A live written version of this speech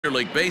Major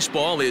League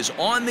Baseball is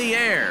on the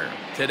air.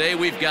 Today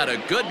we've got a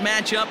good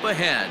matchup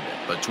ahead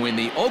between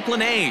the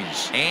Oakland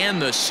A's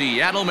and the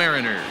Seattle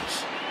Mariners.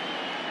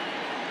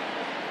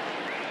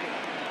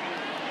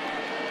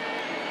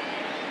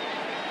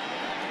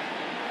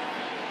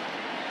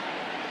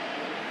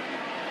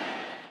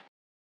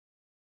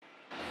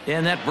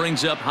 And that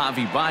brings up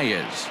Javi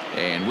Baez,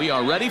 and we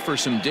are ready for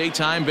some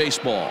daytime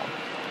baseball.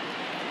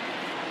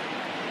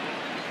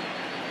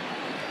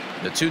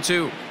 The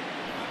 2-2.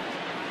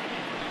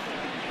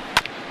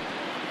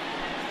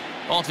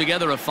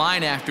 Altogether a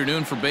fine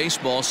afternoon for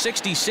baseball.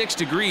 66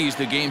 degrees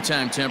the game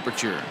time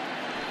temperature.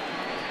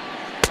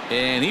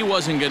 And he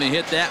wasn't going to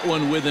hit that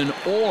one with an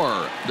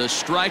or. The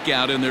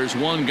strikeout, and there's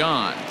one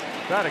gone.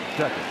 Batting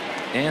second.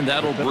 And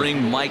that'll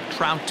bring Mike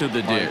Trout to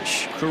the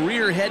dish.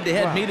 Career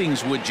head-to-head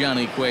meetings with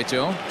Johnny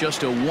Cueto.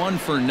 Just a 1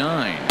 for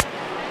 9.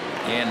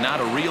 And not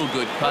a real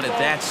good cut at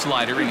that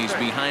slider, and he's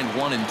behind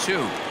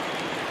 1-2.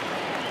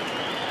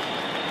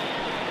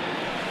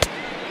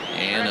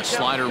 And a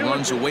slider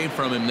runs away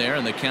from him there,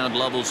 and the count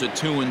levels at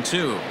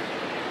 2-2.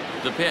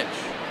 The pitch.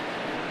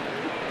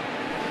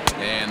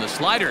 And the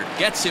slider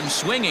gets him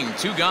swinging.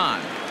 2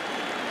 gone.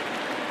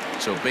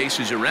 So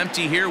bases are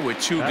empty here with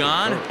 2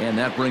 gone. And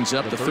that brings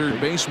up the third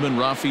baseman,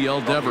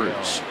 Rafael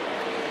Devers.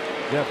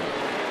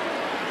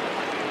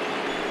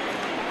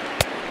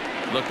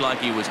 Looked like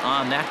he was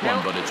on that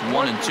one, but it's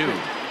 1-2.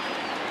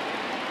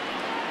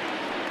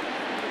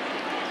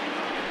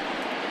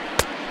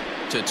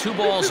 To 2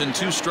 balls and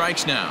 2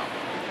 strikes now.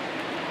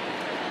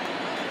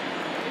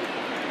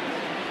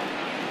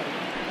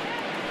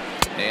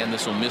 And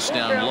this will miss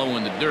down low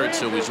in the dirt,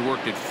 so he's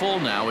worked it full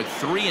now at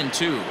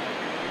 3-2.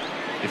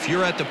 If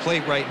you're at the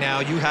plate right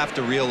now, you have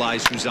to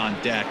realize who's on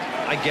deck.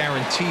 I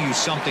guarantee you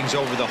something's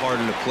over the heart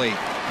of the plate.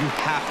 You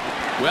have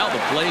to. Well,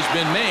 the play's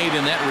been made,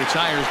 and that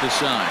retires the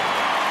side.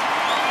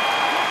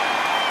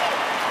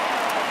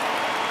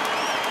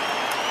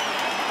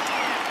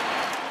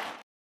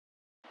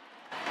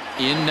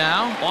 In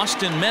now,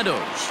 Austin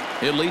Meadows.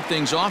 He'll lead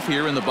things off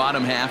here in the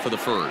bottom half of the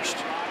first.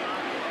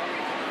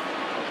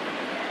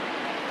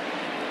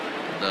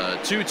 The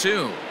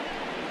 2-2.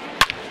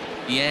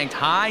 Yanked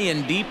high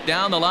and deep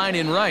down the line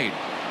in right.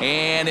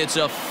 And it's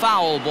a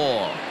foul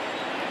ball.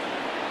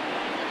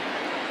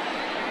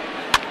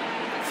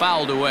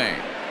 Fouled away.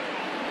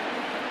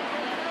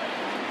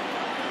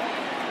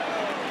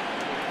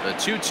 The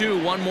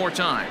 2-2 one more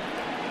time.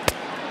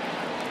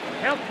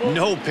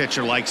 No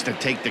pitcher likes to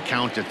take the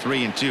count to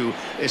 3-2,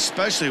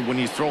 especially when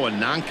you throw a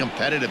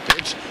non-competitive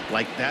pitch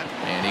like that.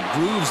 And he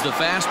grooves the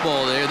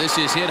fastball there. This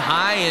is hit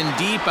high and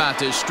deep out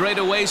to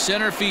straightaway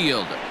center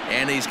field.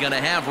 And he's going to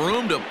have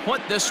room to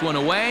put this one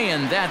away,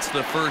 and that's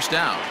the first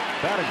out.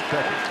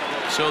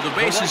 So the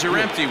bases are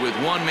empty with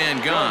 1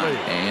 man gone.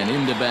 And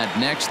in to bat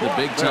next, the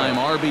big-time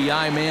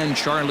RBI man,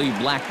 Charlie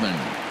Blackmon.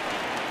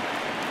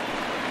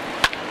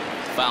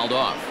 Fouled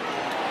off.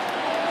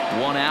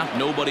 1 out,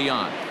 nobody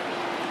on.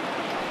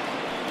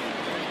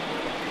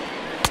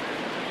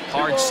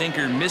 Hard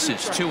sinker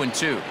misses.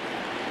 2-2.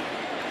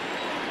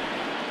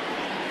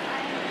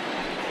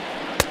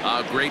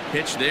 A great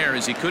pitch there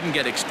as he couldn't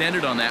get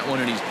extended on that one,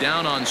 and he's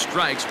down on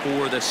strikes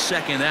for the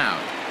 2nd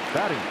out.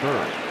 Batting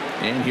third.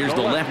 And here's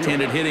the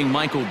left-handed hitting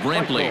Michael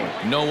Brantley.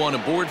 No one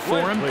aboard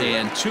for him,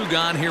 and 2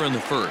 gone here in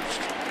the first.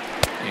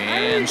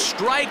 And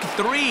strike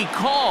 3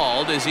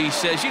 called as he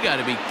says, "You got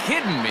to be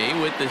kidding me,"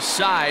 with the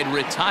side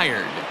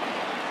retired.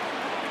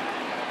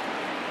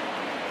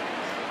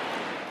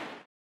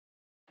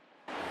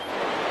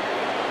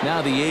 Now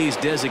the A's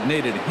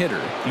designated hitter,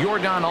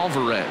 Yordan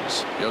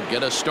Alvarez. He'll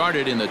get us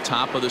started in the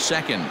top of the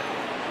 2nd.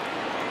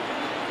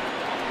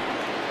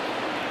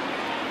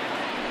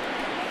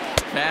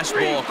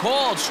 Fastball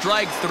called,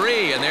 strike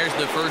 3, and there's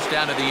the first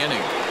out of the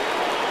inning.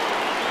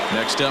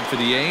 Next up for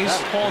the A's,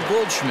 Paul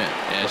Goldschmidt,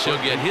 as he'll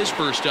get his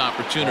first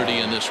opportunity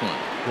in this one.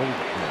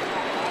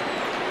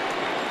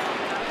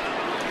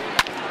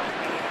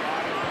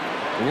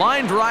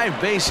 Line drive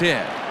base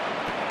hit.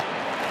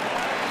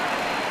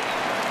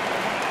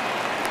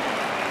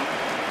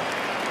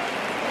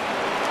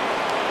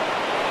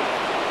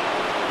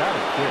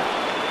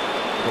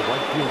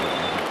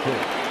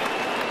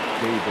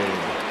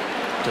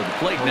 To the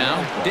plate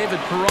now, David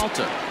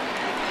Peralta.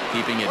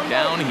 Keeping it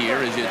down here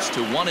as it's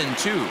to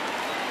 1-2.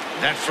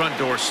 That front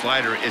door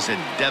slider is a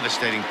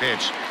devastating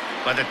pitch.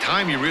 By the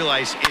time you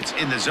realize it's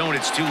in the zone,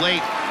 it's too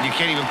late, and you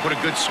can't even put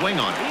a good swing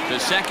on it. The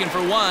 2nd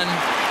for 1.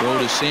 Throw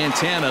to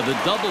Santana, the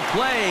double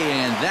play,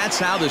 and that's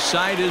how the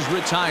side is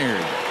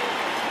retired.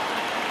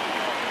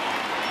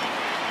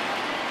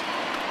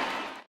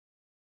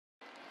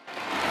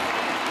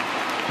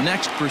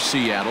 Next for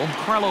Seattle,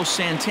 Carlos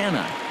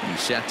Santana.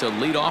 He's set to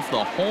lead off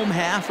the home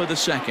half of the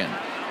 2nd.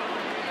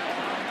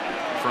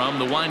 From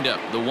the windup,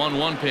 the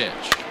 1-1 pitch.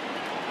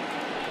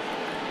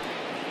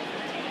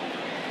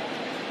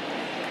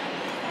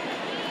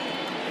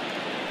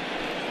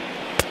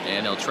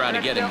 And they'll try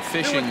to get him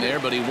fishing there,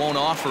 but he won't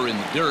offer in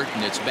the dirt,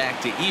 and it's back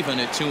to even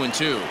at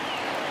 2-2.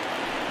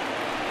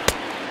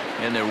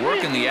 And they're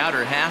working the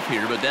outer half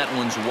here, but that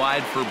one's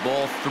wide for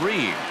ball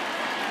 3.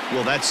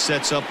 Well, that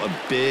sets up a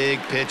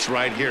big pitch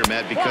right here,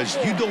 Matt, because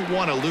you don't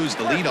want to lose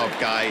the leadoff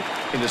guy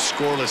in a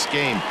scoreless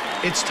game.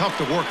 It's tough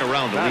to work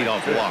around the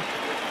leadoff walk.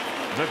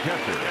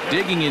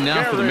 Digging in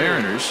now for the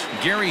Mariners,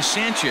 Gary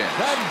Sanchez.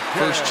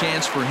 First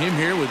chance for him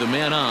here with a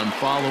man on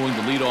following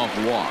the leadoff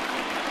walk.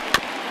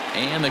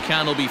 And the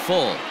count will be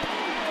full.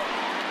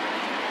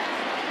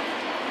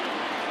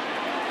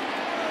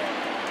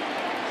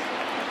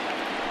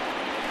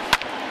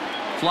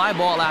 Fly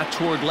ball out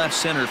toward left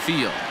center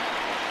field.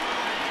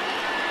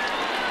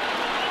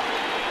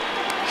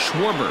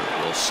 Schwarber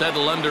will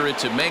settle under it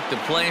to make the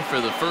play for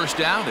the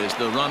first out, as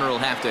the runner will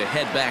have to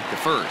head back to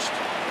first.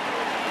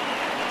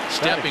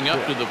 Stepping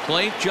up to the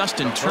plate,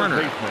 Justin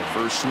Turner.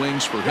 First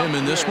swings for him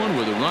in this one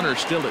with a runner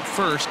still at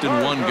first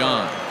and one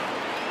gone.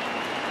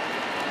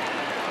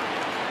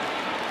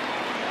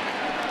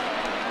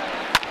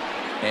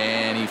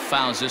 And he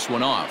fouls this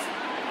one off.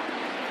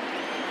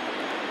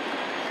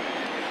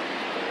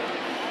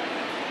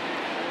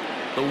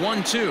 The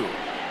 1-2.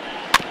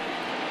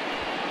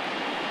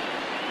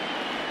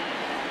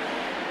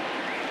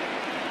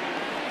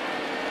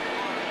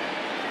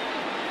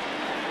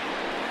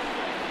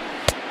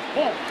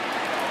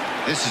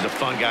 This is a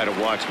fun guy to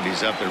watch when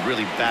he's up there.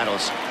 Really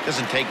battles.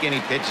 Doesn't take any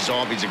pitches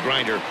off. He's a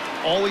grinder.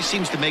 Always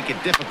seems to make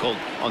it difficult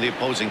on the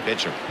opposing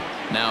pitcher.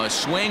 Now a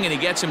swing, and he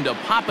gets him to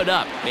pop it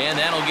up. And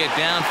that'll get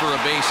down for a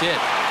base hit.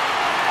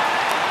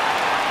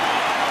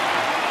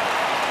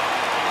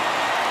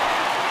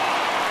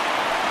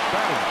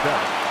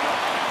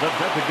 The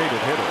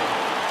designated hitter,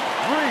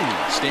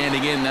 Reese.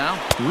 Standing in now,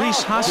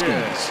 Reese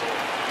Hoskins.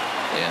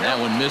 And that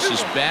one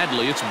misses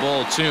badly. It's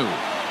ball 2.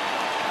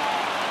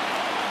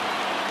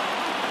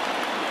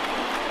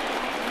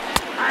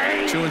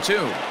 Two and 2.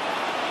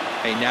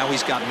 Hey, now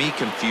he's got me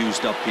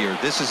confused up here.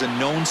 This is a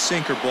known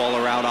sinker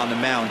baller out on the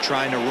mound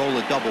trying to roll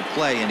a double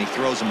play, and he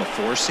throws him a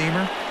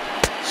four-seamer.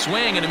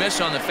 Swing and a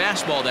miss on the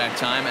fastball that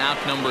time. Out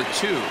number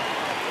 2.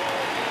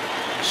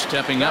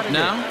 Stepping up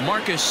now,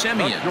 Marcus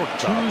Semien.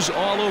 Twos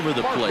all over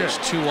the place.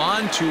 2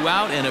 on, 2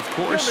 out, and of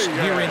course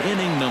here in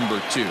inning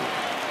number 2.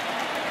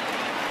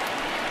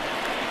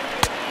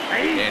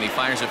 And he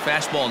fires a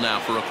fastball now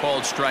for a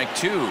called strike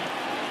 2.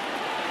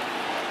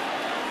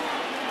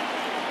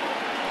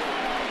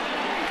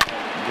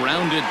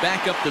 Grounded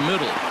back up the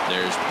middle.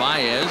 There's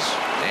Baez,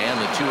 and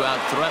the 2-out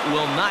threat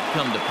will not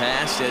come to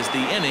pass as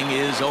the inning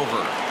is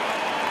over.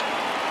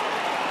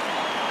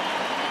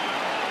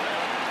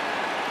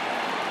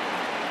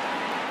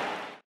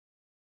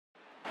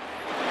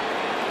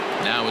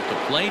 Now at the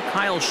plate,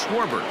 Kyle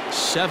Schwarber.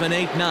 7,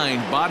 8,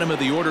 9, bottom of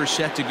the order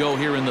set to go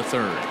here in the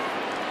third.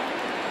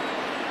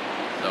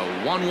 The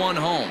 1-1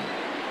 home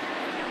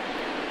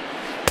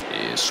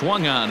is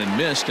swung on and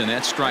missed, and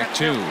that's strike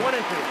 2.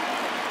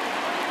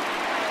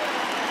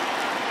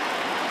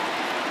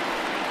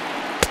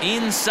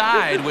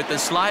 Inside with the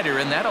slider,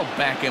 and that'll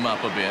back him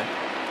up a bit.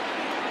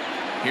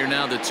 Here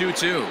now the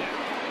 2-2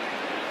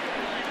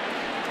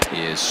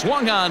 is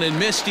swung on and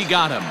missed. He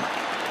got him.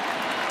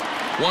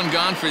 One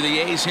gone for the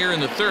A's here in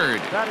the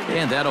third,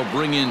 and that'll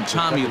bring in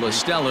Tommy La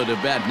Stella to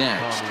bat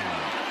next.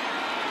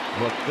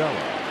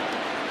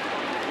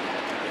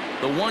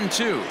 The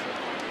 1-2.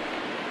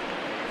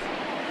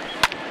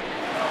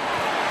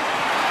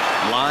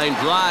 Line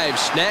drive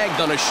snagged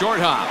on a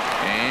short hop,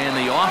 and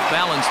the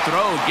off-balance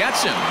throw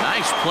gets him.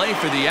 Nice play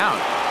for the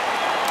out.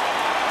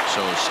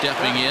 So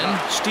stepping in,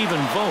 Stephen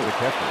Vogt.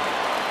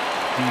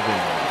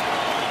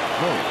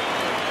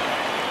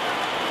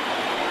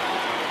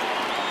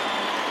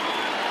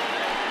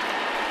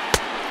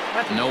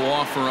 No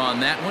offer on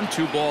that one.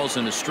 2 balls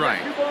and a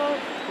strike. 2 balls,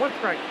 1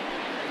 strike.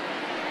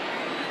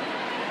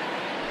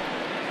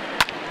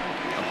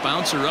 A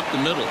bouncer up the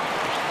middle.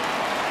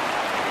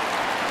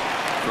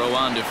 Throw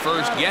on to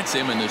first gets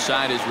him, and the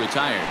side is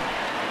retired.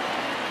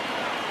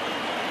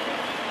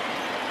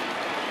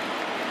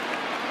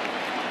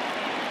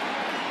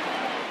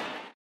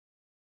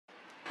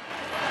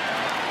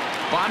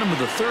 Bottom of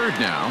the third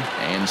now,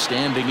 and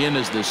standing in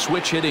as the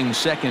switch-hitting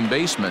second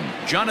baseman,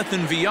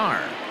 Jonathan Villar.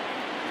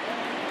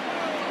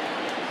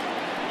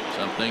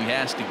 Something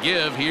has to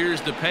give.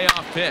 Here's the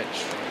payoff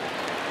pitch.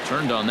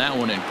 Turned on that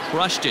one and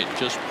crushed it.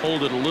 Just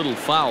pulled it a little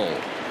foul.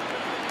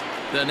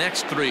 The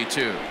next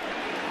 3-2.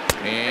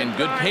 And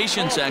good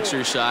patience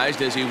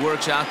exercised as he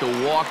works out the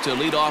walk to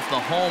lead off the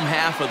home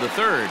half of the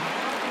third.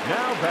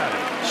 Now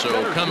batting.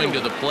 So coming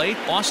to the plate,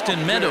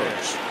 Austin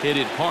Meadows hit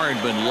it hard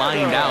but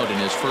lined out in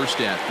his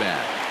first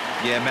at-bat.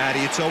 Yeah,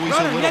 Matty, it's always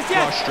a little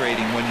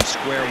frustrating when you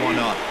square one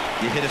up.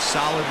 You hit a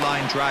solid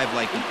line drive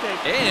like...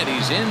 And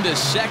he's into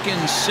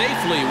second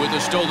safely with a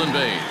stolen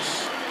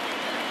base.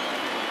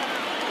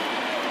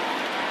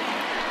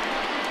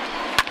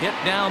 Hit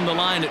down the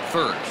line at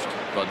first.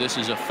 But this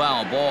is a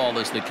foul ball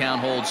as the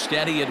count holds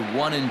steady at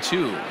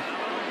 1-2.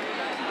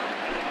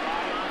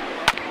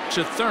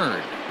 To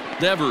third.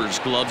 Devers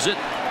gloves it.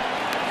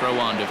 Throw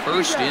on to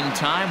first in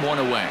time, 1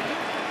 away.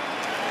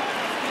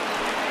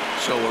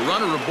 So a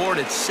runner aboard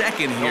at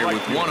second here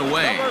with 1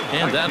 away.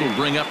 And that'll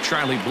bring up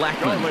Charlie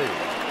Blackmon.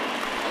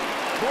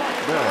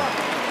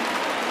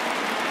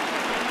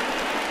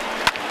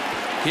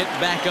 Hit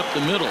back up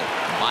the middle.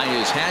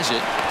 Baez has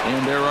it,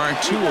 and there are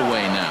 2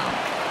 away now.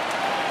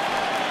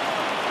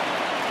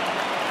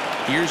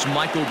 Here's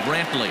Michael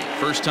Brantley.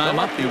 First time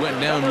up, he went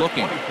down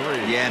looking.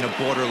 Yeah, and a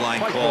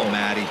borderline call,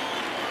 Matty.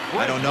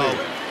 I don't know.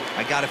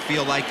 I got to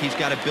feel like he's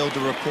got to build a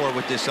rapport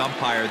with this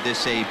umpire,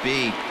 this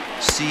AB.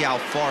 See how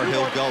far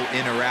he'll go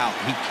in or out.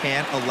 He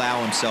can't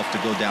allow himself to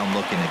go down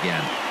looking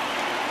again.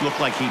 Looked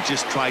like he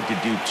just tried to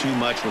do too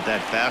much with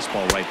that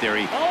fastball right there.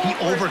 He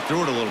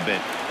overthrew it a little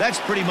bit. That's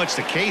pretty much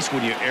the case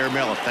when you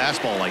airmail a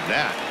fastball like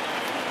that.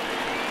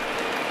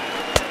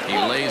 He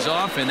lays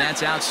off, and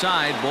that's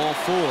outside, ball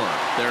 4.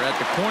 They're at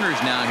the corners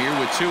now here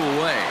with 2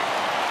 away.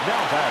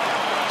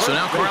 So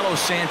now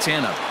Carlos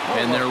Santana,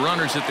 and their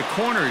runners at the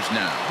corners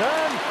now.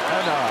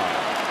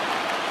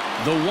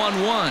 The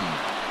 1-1.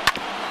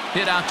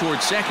 Hit out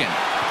towards second.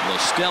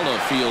 LaStella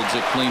fields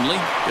it cleanly.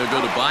 He'll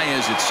go to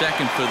Baez at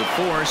second for the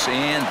force,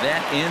 and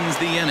that ends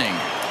the inning.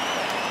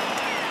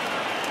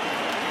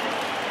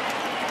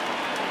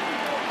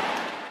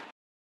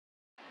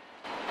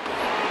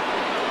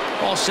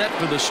 All set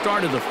for the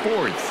start of the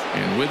 4th,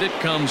 and with it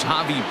comes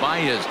Javi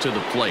Baez to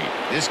the plate.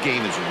 This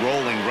game is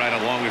rolling right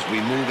along as we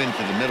move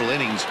into the middle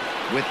innings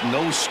with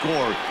no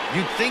score.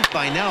 You'd think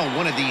by now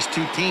one of these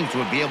 2 teams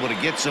would be able to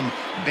get some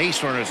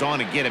base runners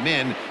on and get them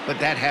in, but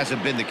that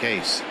hasn't been the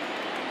case.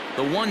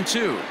 The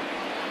 1-2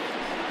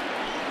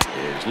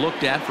 is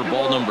looked at for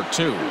ball number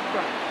 2.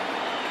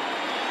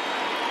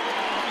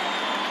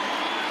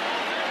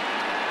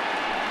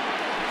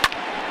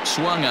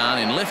 Swung on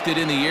and lifted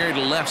in the air to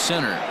left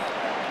center.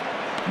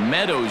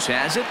 Meadows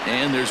has it,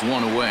 and there's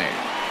 1 away.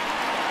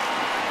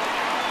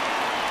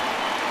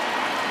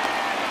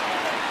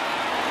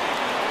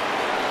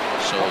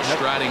 So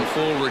striding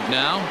forward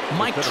now,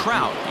 Mike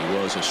Trout. He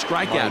was a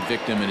strikeout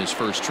victim in his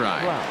first try.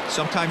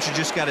 Sometimes you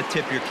just got to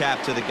tip your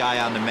cap to the guy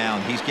on the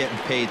mound. He's getting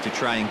paid to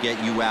try and get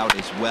you out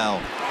as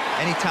well.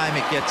 Anytime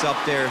it gets up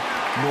there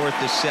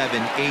north of 7,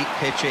 8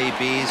 pitch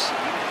ABs,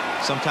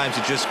 sometimes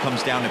it just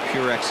comes down to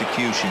pure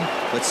execution.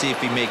 Let's see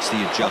if he makes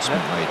the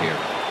adjustment right here.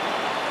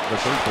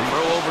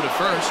 Throw over to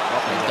first.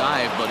 A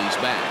dive, but he's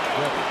back.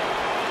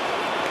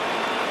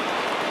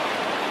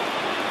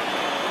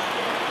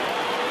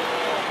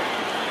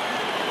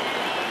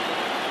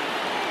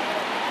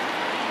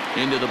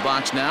 Into the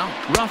box now,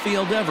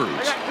 Rafael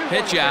Devers.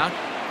 Pitch out,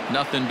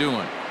 nothing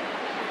doing.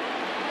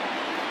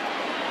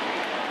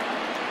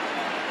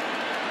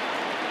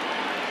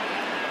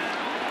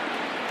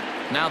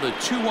 Now the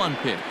 2-1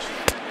 pitch.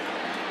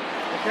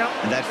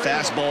 And that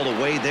fastball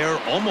away there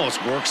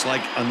almost works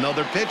like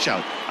another pitch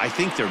out. I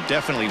think they're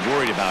definitely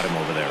worried about him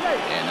over there.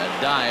 And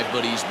a dive,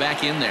 but he's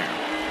back in there.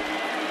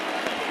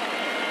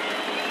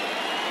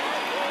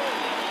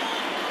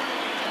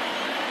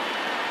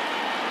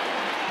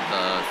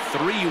 The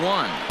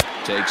 3-1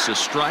 takes a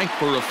strike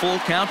for a full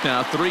count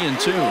now,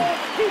 3-2.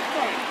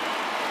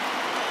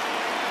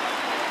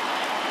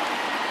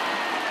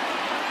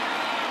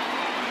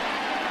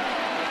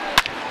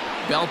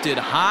 Belted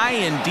high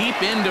and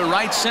deep into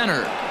right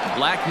center.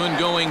 Blackman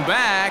going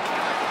back,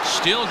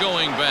 still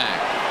going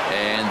back,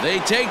 and they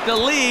take the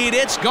lead.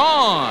 It's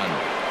gone.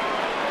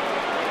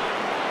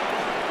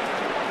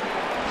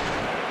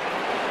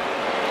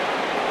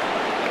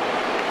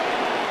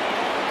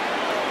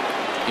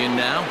 In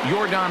now,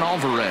 Yordan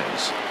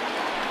Alvarez.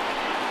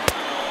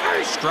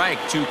 Strike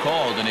 2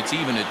 called, and it's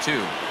even at 2.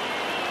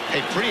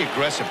 A pretty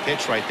aggressive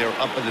pitch right there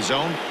up in the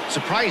zone.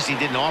 Surprised he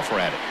didn't offer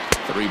at it.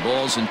 3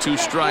 balls and 2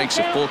 strikes,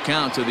 a full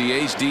count to the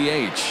A's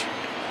DH.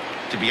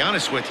 To be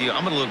honest with you,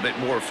 I'm a little bit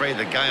more afraid of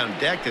the guy on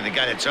deck than the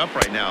guy that's up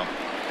right now.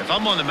 If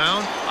I'm on the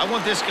mound, I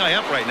want this guy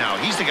up right now.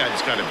 He's the guy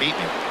that's got to beat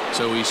me.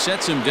 So he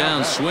sets him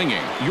down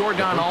swinging.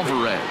 Yordan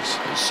Alvarez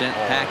is sent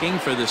packing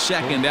for the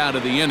 2nd out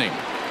of the inning.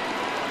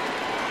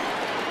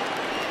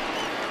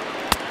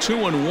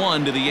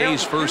 2-1 to the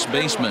A's first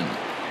baseman.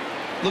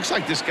 Looks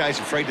like this guy's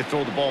afraid to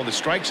throw the ball in the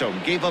strike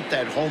zone. Gave up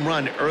that home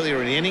run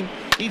earlier in the inning.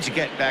 Needs to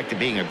get back to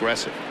being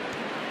aggressive.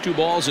 2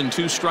 balls and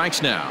 2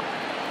 strikes now.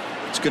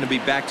 It's going to be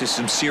back to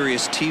some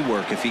serious tee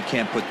work if he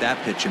can't put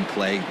that pitch in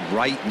play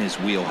right in his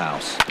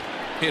wheelhouse.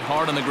 Hit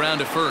hard on the ground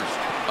to first.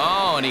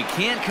 Oh, and he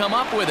can't come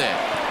up with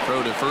it.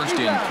 Throw to first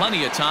in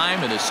plenty of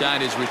time, and the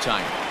side is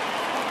retired.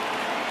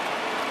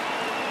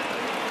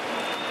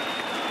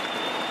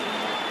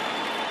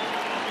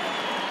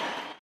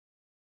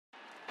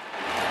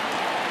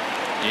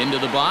 Into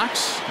the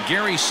box,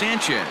 Gary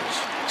Sanchez.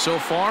 So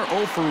far,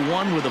 0 for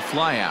 1 with a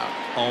flyout.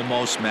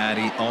 Almost,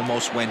 Matty.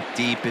 Almost went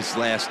deep his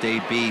last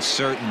AB.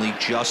 Certainly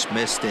just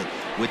missed it.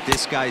 With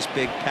this guy's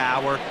big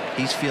power,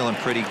 he's feeling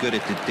pretty good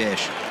at the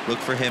dish. Look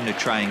for him to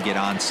try and get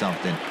on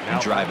something and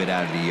drive it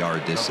out of the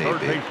yard this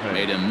AB.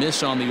 Made a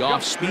miss on the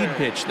off-speed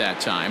pitch that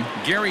time.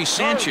 Gary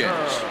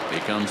Sanchez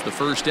becomes the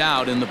first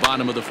out in the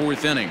bottom of the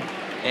 4th inning.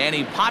 And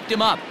he popped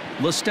him up.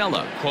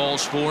 LaStella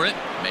calls for it,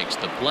 makes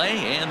the play,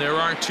 and there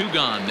are 2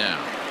 gone now.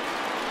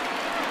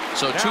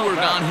 So 2 are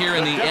gone here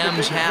in the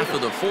M's half of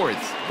the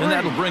 4th, and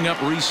that'll bring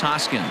up Rhys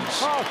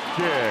Hoskins.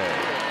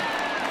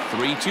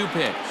 3-2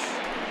 pitch.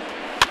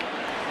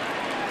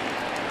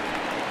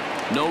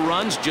 No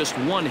runs, just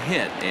one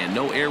hit, and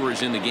no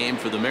errors in the game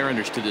for the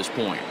Mariners to this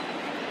point.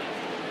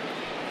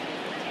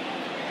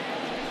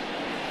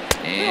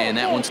 And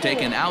that one's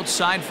taken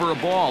outside for a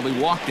ball.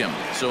 He walked him.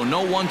 So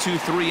no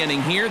 1-2-3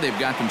 inning here. They've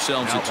got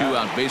themselves a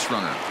 2-out base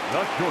runner.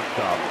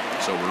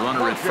 So a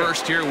runner at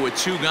first here with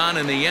 2 gone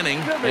in the inning.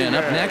 And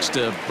up next,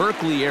 a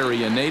Berkeley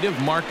area native,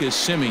 Marcus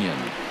Semien.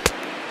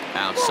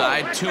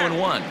 Outside,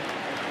 2-1.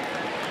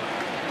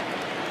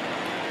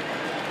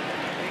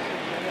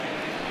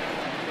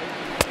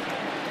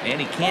 And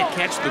he can't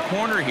catch the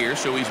corner here,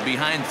 so he's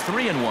behind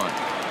 3-1.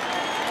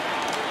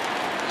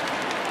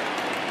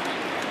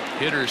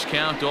 Hitters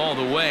count all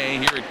the way.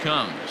 Here it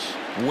comes.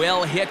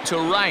 Well hit to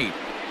right,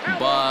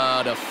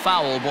 but a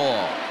foul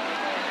ball.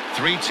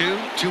 3-2,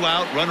 2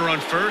 out, runner on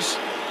first.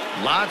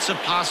 Lots of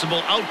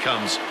possible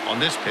outcomes on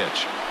this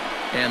pitch.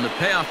 And the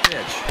payoff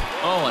pitch.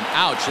 Oh, and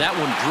ouch, that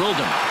one drilled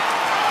him.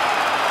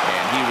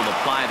 And he will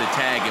apply the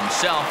tag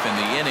himself, and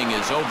the inning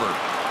is over.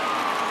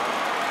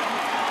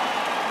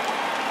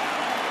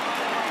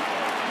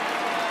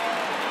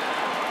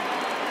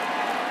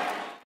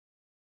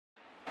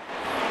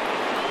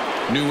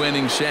 New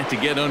inning set to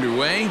get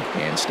underway,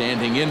 and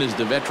standing in is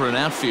the veteran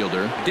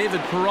outfielder,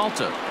 David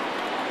Peralta.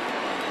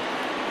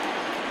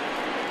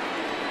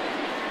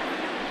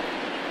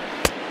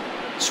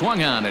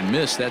 Swung on and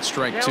missed. That's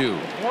strike 2.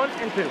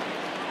 1-2.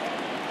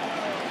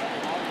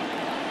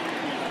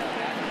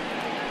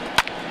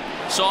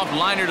 Soft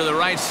liner to the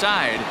right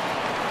side.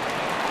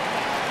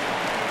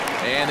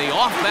 And the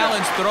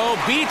off-balance throw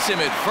beats him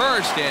at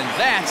first, and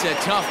that's a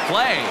tough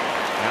play.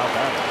 Now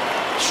batting.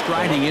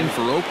 Striding in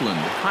for Oakland,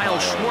 Kyle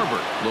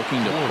Schwarber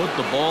looking to put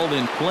the ball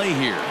in play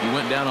here. He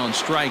went down on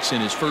strikes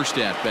in his first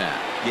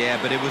at-bat.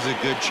 Yeah, but it was a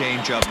good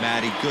changeup,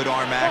 Matty. Good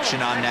arm action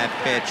on that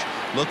pitch.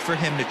 Look for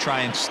him to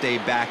try and stay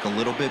back a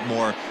little bit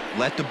more.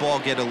 Let the ball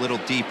get a little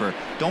deeper.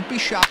 Don't be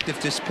shocked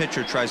if this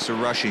pitcher tries to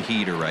rush a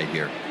heater right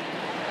here.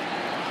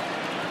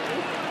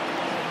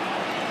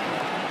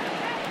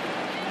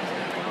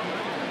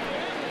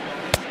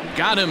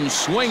 Got him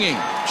swinging.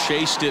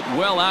 Chased it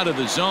well out of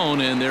the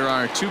zone, and there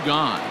are 2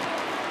 gone.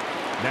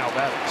 Now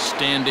batting.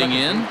 Standing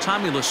in,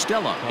 Tommy La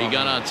Stella. He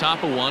got on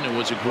top of one and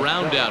was a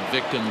ground out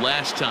victim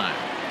last time.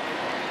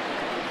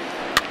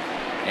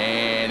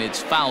 And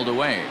it's fouled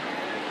away.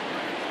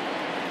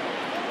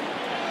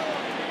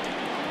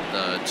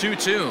 The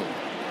 2-2.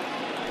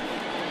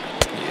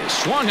 He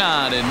swung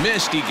on and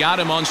missed. He got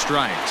him on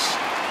strikes.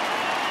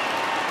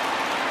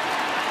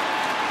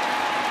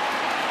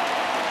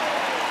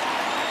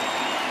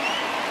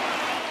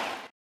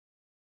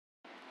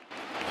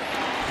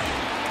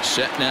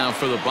 Set now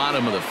for the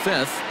bottom of the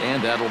 5th,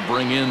 and that'll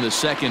bring in the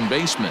second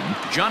baseman,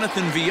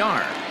 Jonathan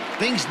Villar.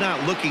 Things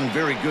not looking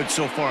very good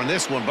so far in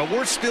this one, but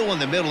we're still in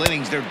the middle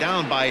innings. They're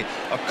down by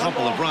a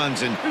couple of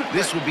runs, and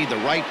this would be the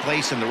right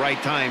place and the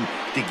right time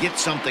to get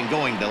something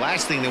going. The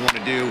last thing they want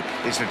to do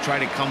is to try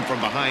to come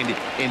from behind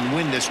and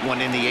win this one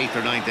in the 8th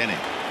or 9th inning.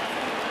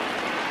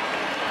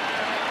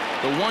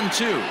 The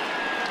 1-2.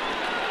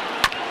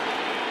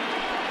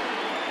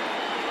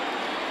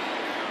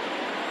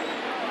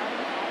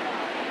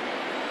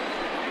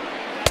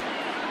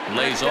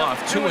 Lays off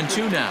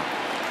 2-2 now.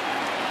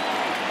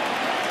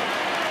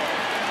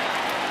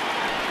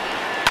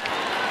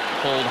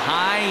 Pulled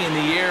high in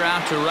the air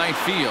out to right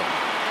field.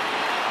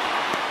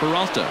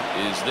 Peralta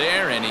is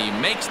there, and he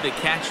makes the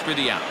catch for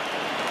the out.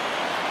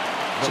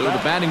 So the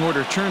batting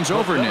order turns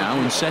over now,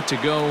 and set to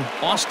go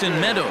Austin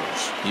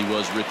Meadows. He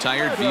was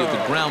retired via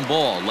the ground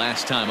ball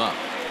last time up.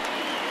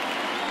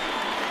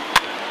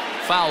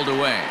 Fouled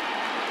away.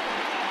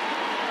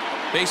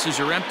 Bases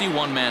are empty,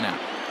 1 man out.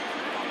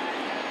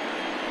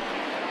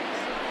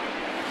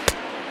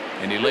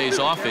 And he lays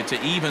off it to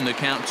even the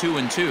count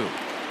 2-2.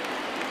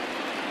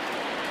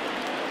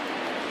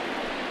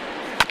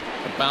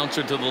 A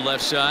bouncer to the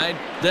left side.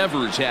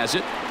 Devers has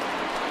it.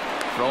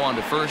 Throw on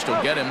to first will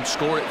get him.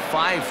 Score at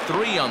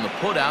 5-3 on the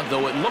putout,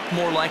 though it looked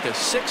more like a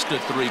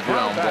 6-3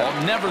 ground ball.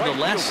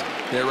 Nevertheless,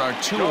 there are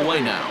 2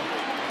 away now.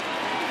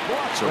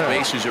 So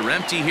bases are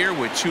empty here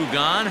with 2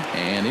 gone.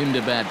 And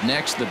into bat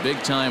next, the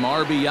big-time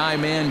RBI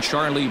man,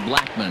 Charlie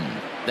Blackmon.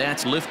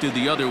 That's lifted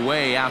the other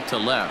way out to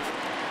left.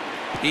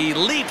 He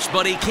leaps,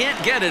 but he can't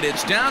get it.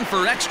 It's down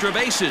for extra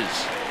bases.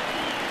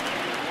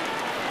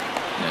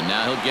 And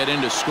now he'll get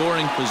into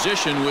scoring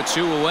position with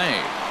 2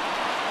 away.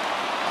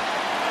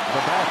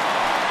 The batter,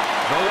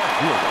 the left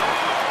fielder,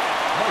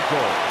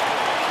 Michael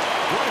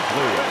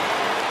Brantley.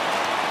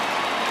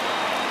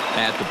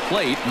 At the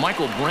plate,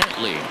 Michael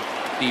Brantley.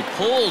 He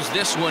pulls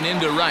this one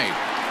into right.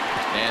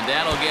 And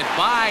that'll get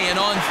by and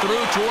on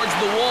through towards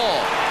the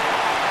wall.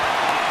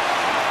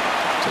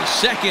 To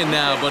second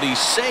now, but he's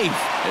safe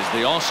as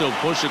they also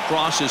push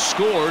across his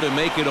score to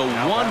make it a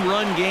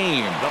 1-run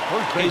game.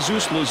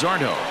 Jesus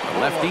Luzardo, a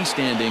lefty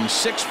standing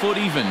 6 foot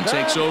even,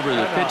 takes over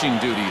the pitching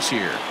duties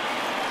here.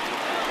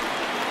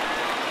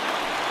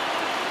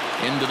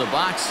 Into the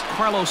box,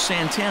 Carlos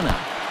Santana.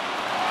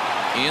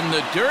 In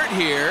the dirt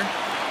here,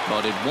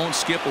 but it won't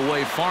skip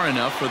away far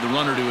enough for the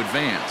runner to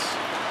advance.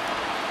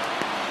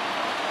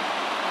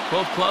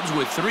 Both clubs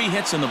with 3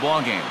 hits in the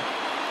ballgame.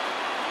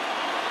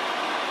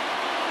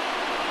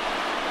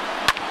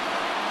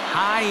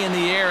 High in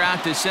the air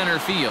out to center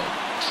field.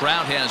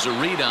 Trout has a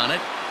read on it.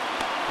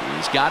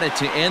 He's got it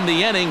to end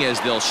the inning as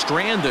they'll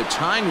strand the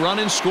tying run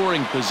in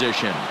scoring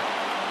position.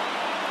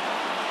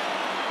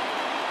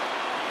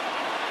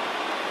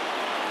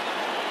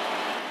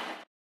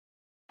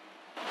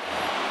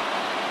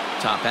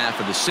 Top half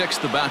of the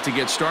 6th about to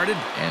get started,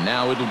 and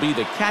now it'll be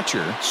the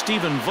catcher,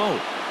 Stephen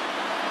Vogt.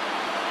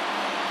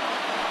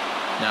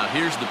 Now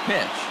here's the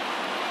pitch.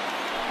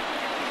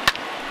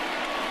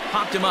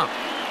 Popped him up.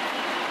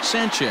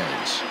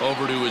 Sanchez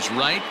over to his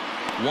right.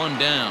 1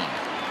 down.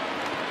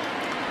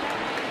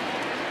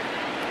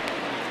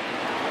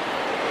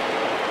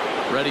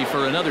 Ready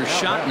for another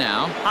shot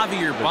now.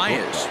 Javier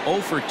Baez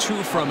 0 for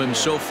 2 from him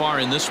so far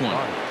in this one.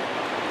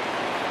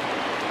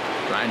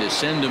 Trying to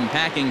send him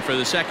packing for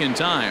the 2nd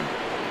time.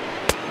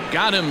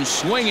 Got him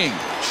swinging.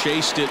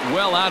 Chased it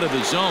well out of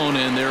the zone,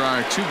 and there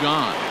are 2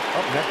 gone.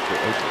 Up next for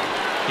Oakland.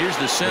 Here's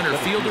the center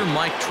fielder,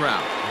 Mike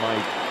Trout.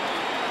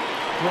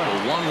 The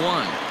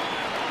 1-1.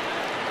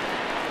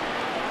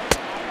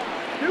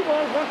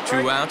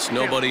 2 outs,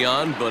 nobody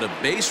on, but a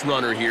base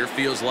runner here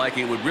feels like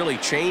it would really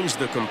change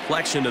the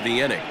complexion of the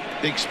inning.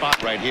 Big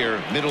spot right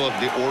here. Middle of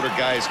the order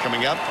guys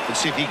coming up. Let's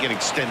see if he can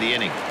extend the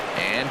inning.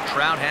 And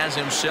Trout has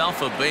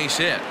himself a base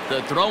hit.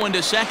 The throw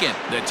into second.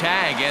 The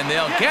tag, and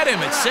they'll get him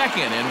at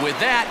second. And with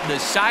that, the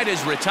side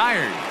is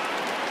retired.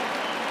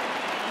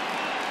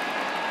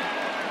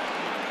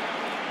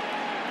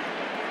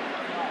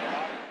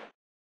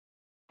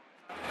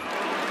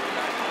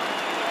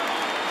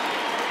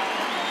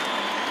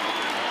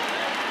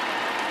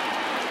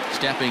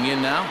 Stepping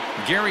in now,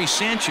 Gary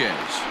Sanchez.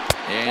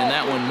 And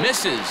that one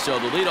misses, so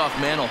the leadoff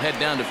man will head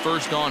down to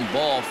first on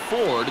ball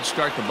 4 to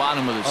start the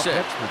bottom of the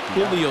 6th.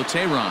 Julio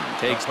Teheran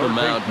takes the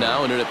mound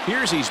now, and it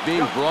appears he's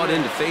being brought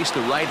in to face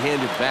the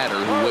right-handed batter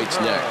who waits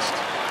next.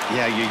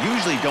 Yeah, you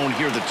usually don't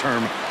hear the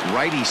term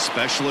righty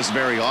specialist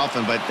very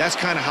often, but that's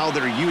kind of how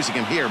they're using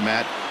him here,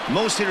 Matt.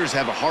 Most hitters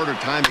have a harder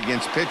time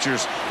against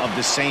pitchers of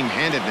the same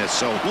handedness,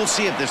 so we'll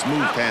see if this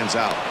move pans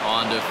out.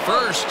 On to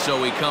first,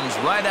 so he comes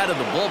right out of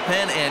the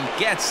bullpen and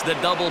gets the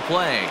double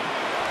play.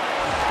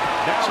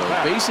 So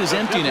base is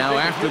empty now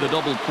after the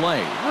double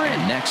play.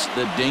 And next,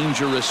 the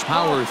dangerous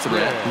power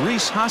threat,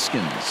 Rhys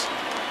Hoskins.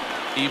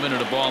 Even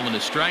at a ball and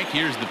a strike,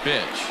 here's the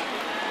pitch.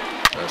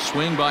 A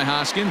swing by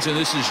Hoskins, and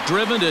this is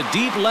driven to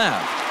deep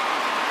left.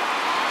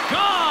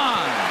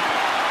 Gone!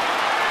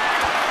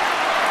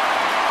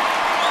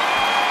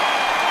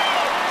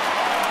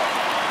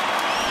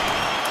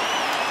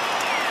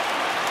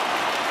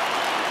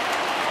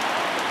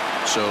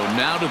 So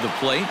now to the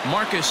plate,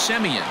 Marcus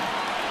Semien.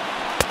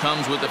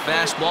 Comes with the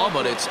fastball,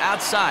 but it's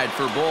outside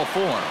for ball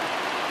 4.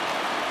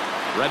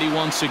 Ready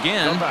once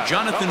again,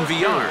 Jonathan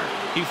Villar.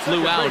 He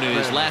flew out in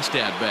his last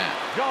at-bat.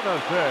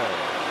 Jonathan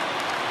Villar.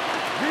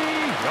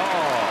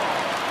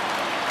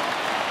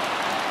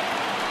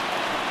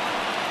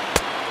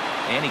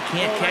 And he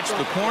can't catch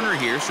the corner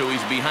here, so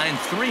he's behind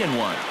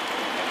 3-1.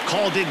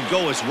 Call didn't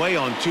go his way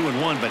on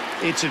 2-1, but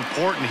it's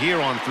important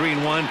here on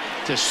 3-1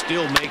 to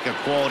still make a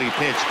quality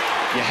pitch.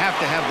 You have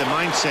to have the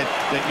mindset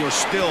that you're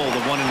still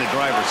the one in the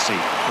driver's seat.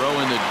 Throw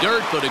in the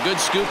dirt, but a good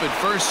scoop at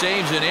first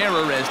saves an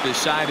error as the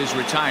side is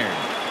retired.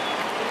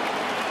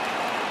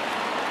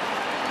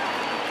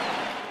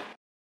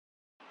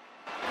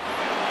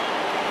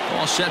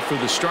 All set for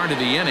the start of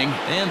the inning,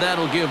 and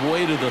that'll give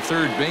way to the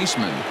 3rd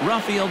baseman,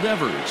 Rafael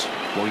Devers.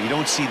 Well, you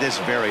don't see this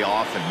very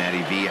often,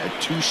 Matty V. A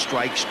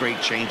 2-strike straight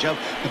changeup,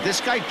 but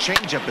this guy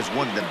changeup is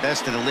one of the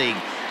best in the league.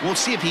 We'll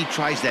see if he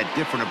tries that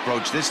different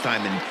approach this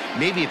time, and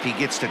maybe if he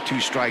gets to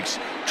 2 strikes,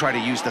 try to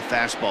use the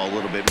fastball a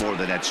little bit more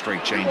than that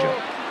straight changeup.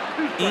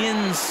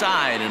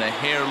 Inside and a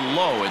hair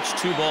low. It's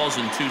 2 balls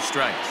and 2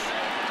 strikes.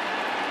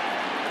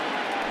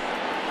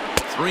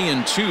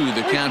 3-2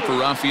 the count for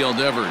Rafael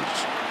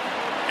Devers.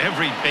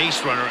 Every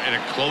base runner in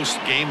a close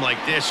game like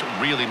this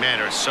really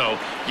matters, so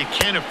you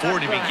can't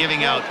afford to be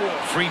giving out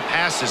free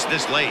passes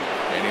this late.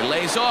 And he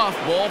lays off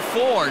ball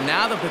 4.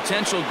 Now the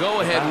potential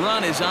go-ahead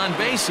run is on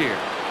base here.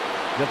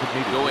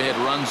 Go-ahead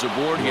runs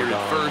aboard here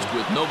at first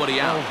with nobody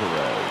out.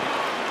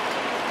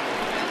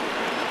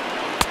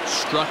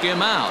 Struck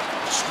him out.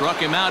 Struck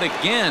him out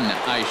again,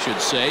 I should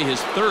say.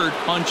 His 3rd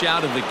punch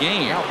out of the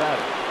game.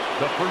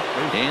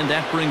 And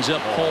that brings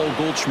up Paul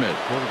Goldschmidt.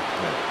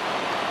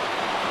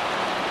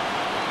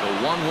 The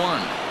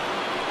 1-1.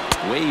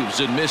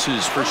 Waves and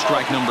misses for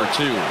strike number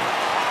 2.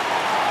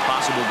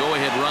 Possible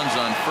go-ahead runs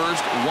on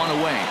first, 1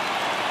 away.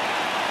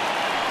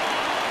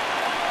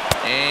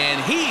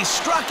 And he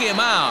struck him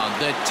out.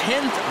 The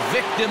 10th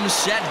victim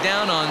set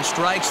down on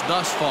strikes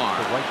thus far.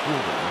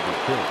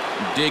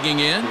 Digging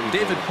in,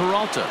 David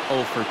Peralta,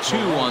 0 for 2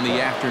 on the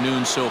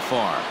afternoon so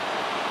far.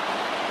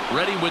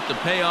 Ready with the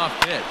payoff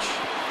pitch.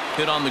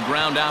 Hit on the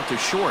ground out to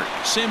short.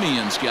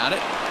 Simeon's got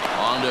it.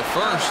 On to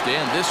first,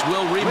 and this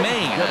will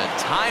remain a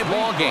tie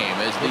ball game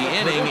as the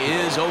inning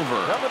is over.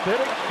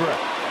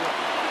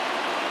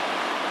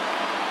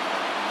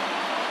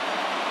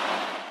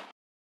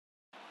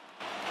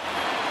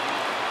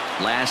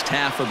 Last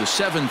half of the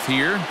 7th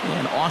here,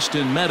 and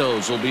Austin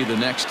Meadows will be the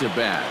next to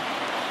bat.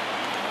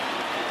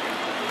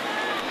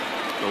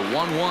 The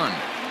 1-1.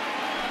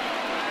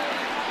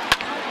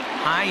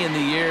 High in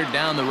the air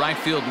down the right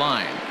field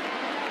line.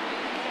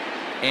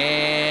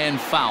 And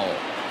foul.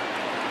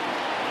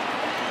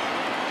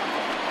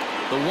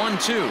 The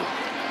 1-2.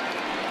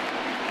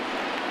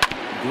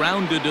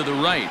 Grounded to the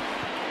right.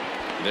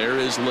 There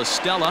is La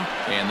Stella,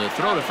 and the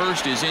throw to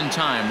first is in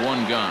time.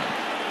 1 gone.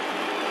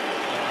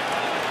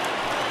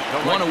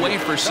 1 away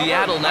for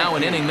Seattle now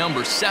in inning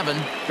number 7,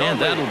 and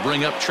that'll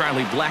bring up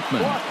Charlie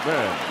Blackmon.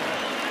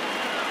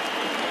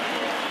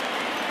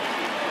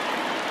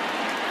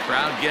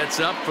 Crowd gets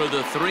up for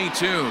the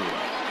 3-2.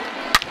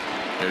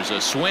 There's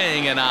a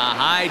swing and a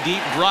high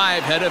deep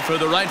drive headed for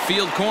the right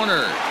field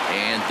corner,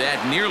 and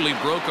that nearly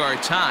broke our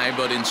tie,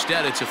 but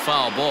instead it's a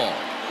foul ball.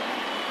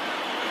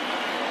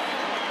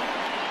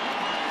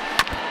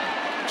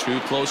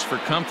 Too close for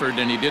comfort,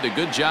 and he did a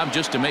good job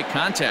just to make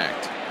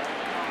contact.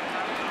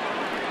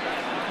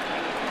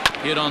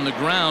 Hit on the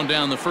ground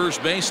down the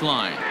first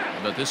baseline,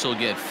 but this will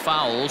get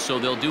foul, so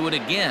they'll do it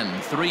again.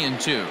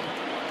 3-2.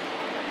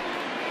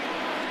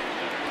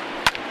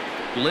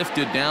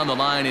 Lifted down the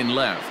line in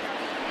left,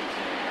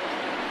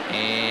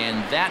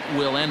 and that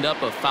will end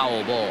up a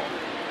foul ball.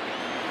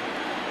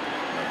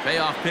 A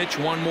payoff pitch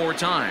one more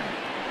time.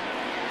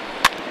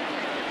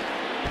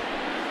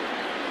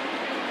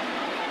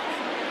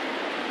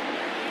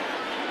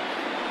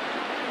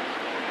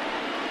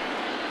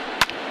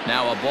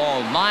 Now a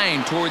ball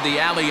lined toward the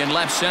alley in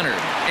left center,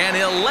 and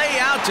he'll lay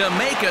out to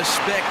make a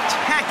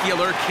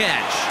spectacular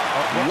catch.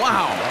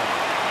 Wow.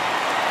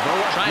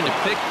 Trying to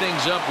pick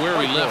things up where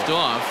we left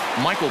off.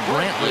 Michael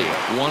Brantley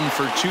 1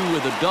 for 2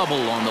 with a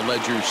double on the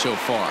ledger so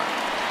far.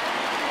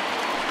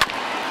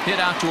 Hit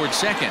out toward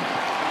second.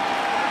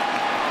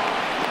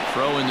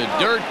 Throw in the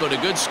dirt, but a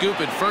good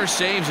scoop at first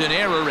saves an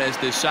error as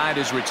this side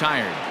is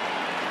retired.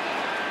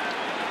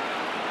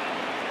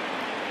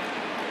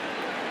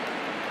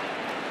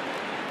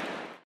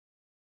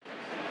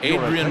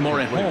 Adrian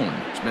Morejon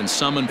has been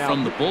summoned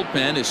from the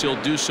bullpen as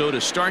he'll do so to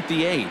start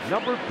the 8th.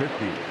 Number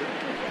 50,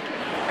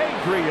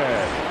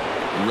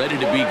 Adrian. Ready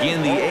to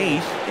begin the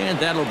 8th, and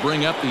that'll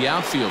bring up the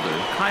outfielder,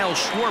 Kyle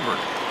Schwarber.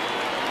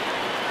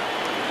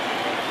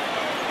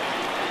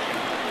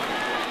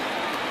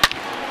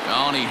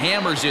 Oh, and he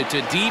hammers it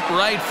to deep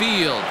right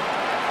field.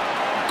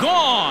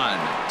 Gone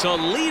to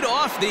lead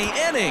off the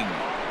inning.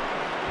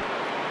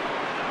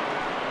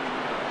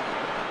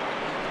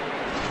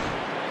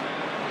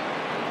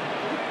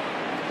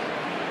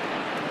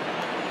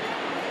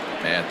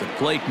 At the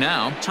plate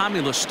now,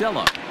 Tommy La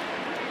Stella.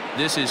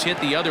 This is hit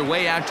the other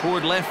way out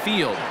toward left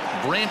field.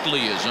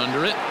 Brantley is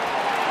under it.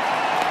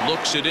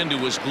 Looks it into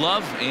his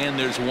glove, and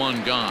there's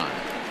 1 gone.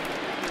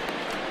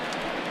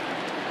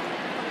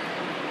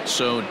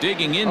 So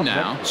digging in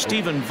now,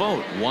 Stephen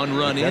Vogt. 1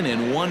 run in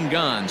and 1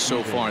 gone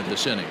so far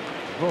this inning.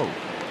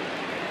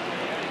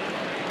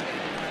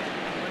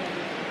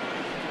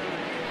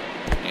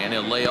 And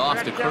he'll lay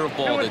off the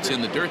curveball that's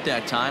in the dirt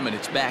that time, and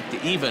it's back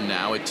to even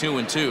now at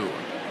 2-2.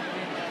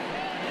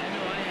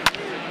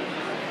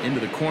 Into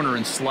the corner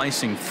and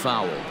slicing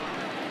foul.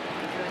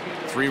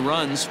 3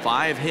 runs,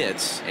 5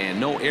 hits, and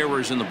no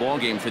errors in the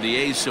ballgame for the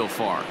A's so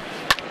far.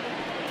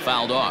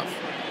 Fouled off.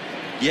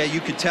 Yeah, you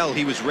could tell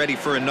he was ready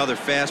for another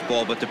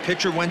fastball, but the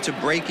pitcher went to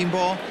breaking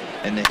ball,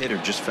 and the hitter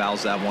just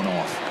fouls that one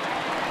off.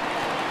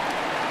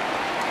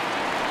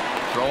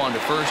 Throw on to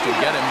first will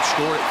get him.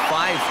 Score at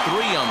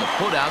 5-3 on the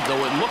putout,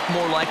 though it looked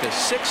more like a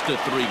 6-3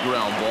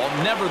 ground ball.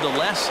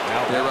 Nevertheless,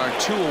 there are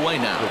 2 away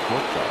now.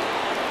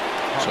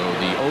 So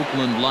the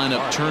Oakland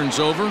lineup turns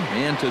over,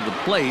 and to the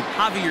plate,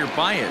 Javier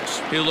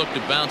Baez. He'll look to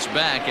bounce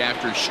back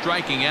after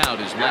striking out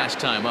his last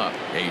time up.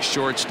 A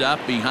shortstop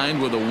behind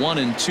with a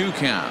 1-2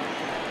 count.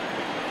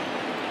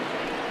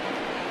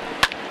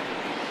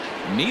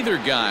 Neither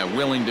guy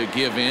willing to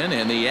give in,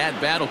 and the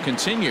at-bat will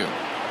continue.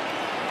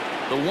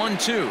 The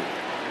 1-2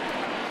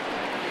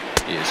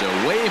 is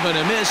a wave and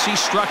a miss. He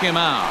struck him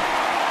out.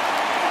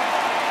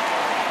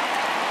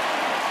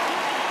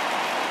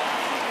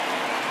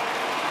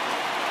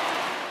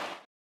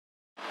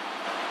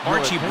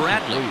 Archie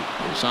Bradley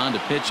is on to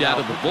pitch out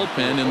of the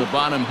bullpen in the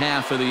bottom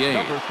half of the 8th.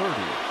 Number 30,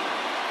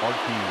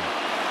 Archie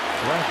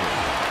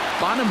Bradley.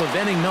 Bottom of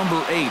inning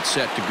number 8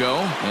 set to go,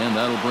 and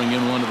that'll bring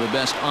in one of the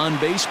best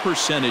on-base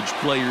percentage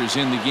players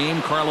in the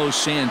game, Carlos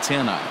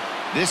Santana.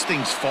 This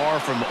thing's far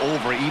from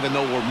over, even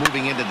though we're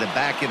moving into the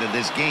back end of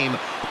this game.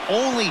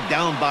 Only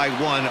down by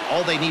 1.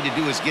 All they need to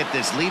do is get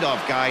this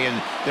leadoff guy,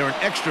 and they're an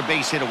extra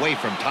base hit away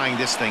from tying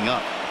this thing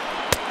up.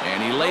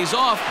 And he lays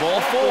off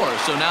ball 4.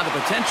 So now the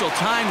potential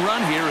tying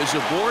run here is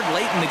aboard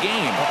late in the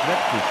game. Up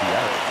next is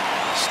Seattle.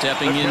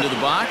 Stepping into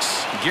the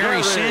box,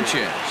 Gary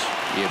Sanchez.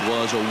 It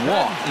was a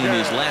walk in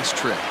his last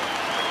trip.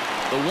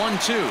 The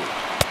 1-2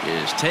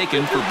 is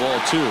taken for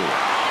ball 2.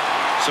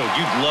 So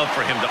you'd love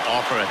for him to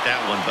offer at that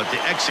one, but the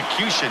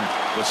execution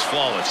was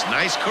flawless.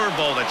 Nice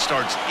curveball that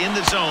starts in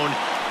the zone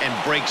and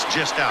breaks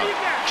just out.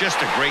 Just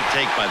a great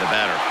take by the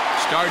batter.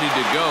 Started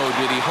to go.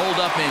 Did he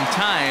hold up in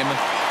time?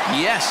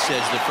 Yes,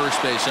 says the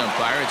first base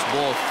umpire. It's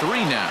ball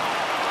 3 now.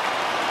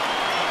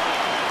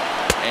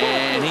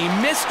 And he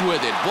missed with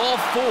it. Ball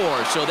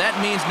 4. So that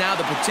means now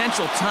the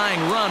potential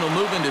tying run will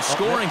move into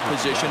scoring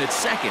position at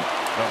second.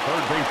 The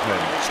third baseman.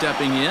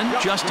 Stepping in,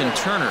 Justin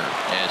Turner,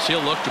 as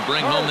he'll look to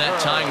bring home that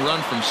tying run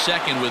from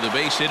second with a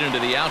base hit into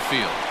the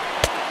outfield.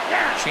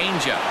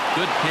 Changeup.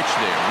 Good pitch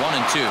there.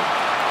 1-2.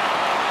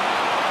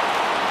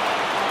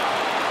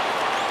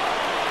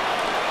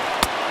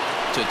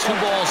 To 2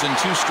 balls and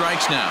 2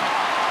 strikes now.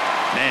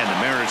 Man, the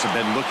Mariners have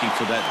been looking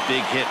for that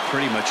big hit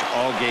pretty much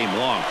all game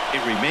long.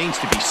 It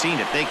remains to be seen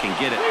if they can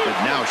get it, but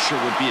now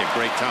sure would be a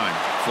great time.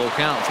 Full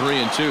count,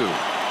 3-2.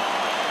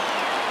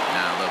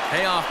 Now the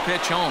payoff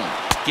pitch home.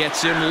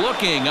 Gets him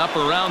looking up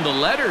around the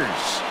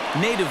letters.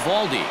 Nate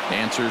Eovaldi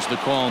answers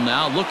the call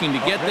now, looking to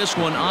get this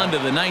one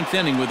onto the 9th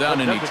inning without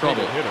any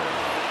trouble.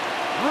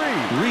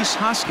 Rhys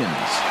Hoskins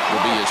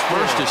will be his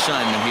first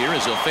assignment here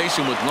as he'll face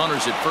him with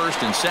runners at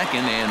first and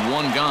second and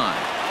 1 gone.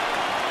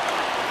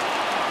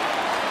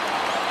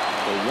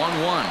 The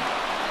 1-1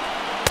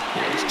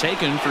 is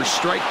taken for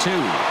strike 2.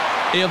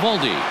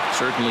 Eovaldi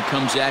certainly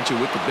comes at you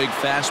with the big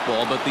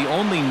fastball, but the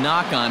only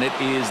knock on it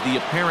is the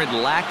apparent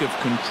lack of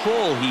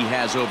control he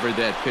has over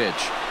that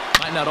pitch.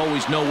 Might not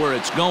always know where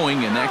it's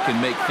going, and that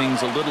can make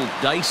things a little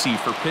dicey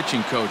for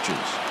pitching coaches.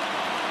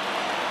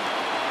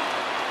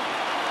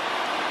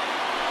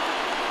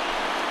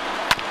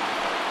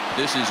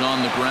 This is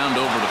on the ground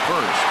over to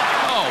first.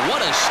 Oh,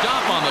 what a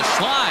stop on the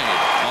slide.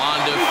 On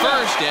to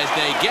first as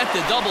they get the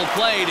double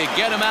play to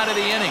get him out of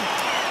the inning.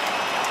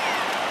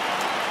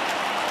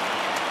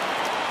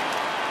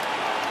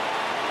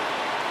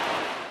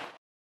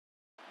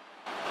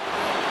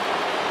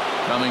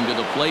 Coming to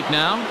the plate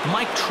now,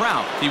 Mike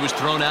Trout. He was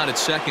thrown out at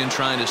second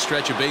trying to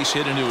stretch a base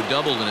hit into a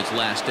double in his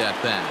last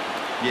at-bat.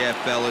 Yeah,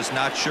 fellas,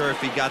 not sure if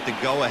he got the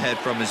go-ahead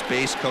from his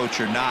base coach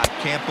or not.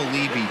 Can't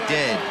believe he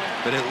did,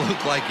 but it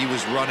looked like he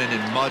was running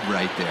in mud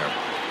right there.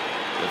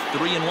 The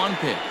 3-1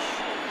 pitch.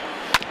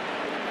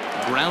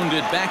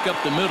 Grounded back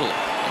up the middle,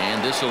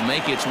 and this will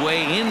make its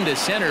way into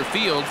center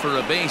field for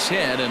a base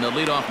hit, and the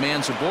leadoff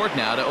man's aboard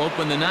now to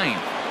open the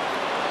 9th.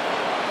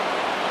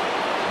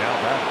 Now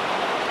batting,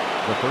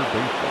 the third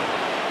baseman,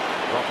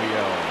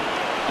 Rafael.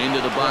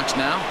 Into the box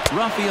now,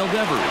 Rafael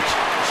Devers.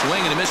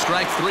 Swing and a miss,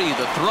 strike 3.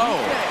 The throw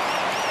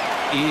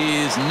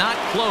is not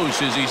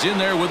close as he's in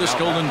there with a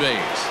stolen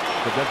base.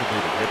 The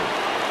designated hitter.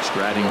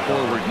 Striding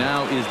forward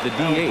now is the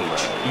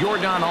DH,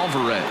 Yordan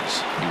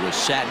Alvarez. He was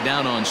sat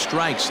down on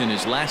strikes in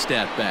his last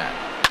at-bat.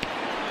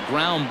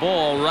 Ground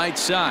ball right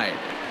side.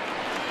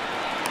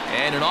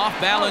 And an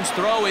off-balance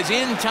throw is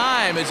in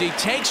time as he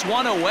takes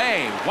one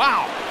away.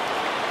 Wow.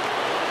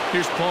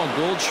 Here's Paul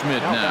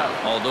Goldschmidt now,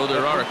 although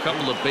there are a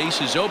couple of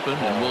bases open,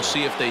 and we'll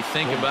see if they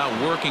think about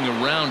working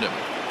around him.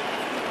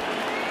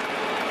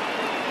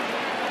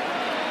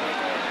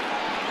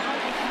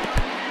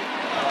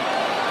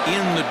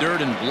 In the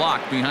dirt and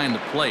blocked behind the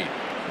plate.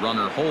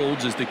 Runner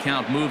holds as the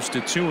count moves to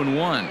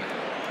 2-1.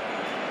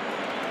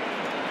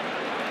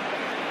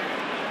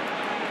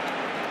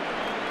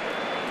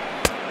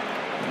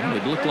 And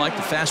it looked like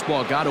the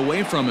fastball got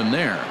away from him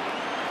there.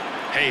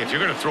 Hey, if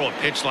you're going to throw a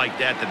pitch like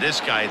that to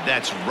this guy,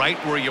 that's right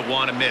where you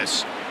want to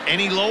miss.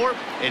 Any lower,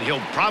 and he'll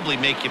probably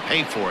make you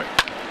pay for it.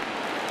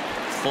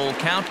 Full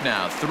count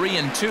now,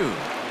 3-2.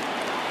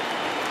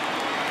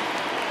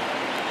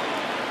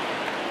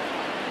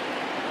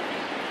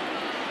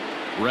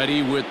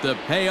 Ready with the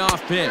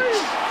payoff pitch.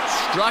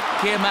 Struck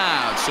him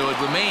out, so it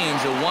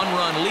remains a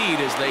 1-run lead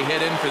as they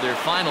head in for their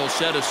final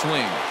set of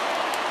swings.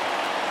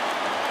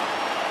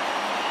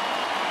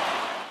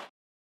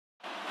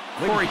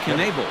 Corey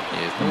Knebel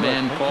is the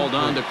man called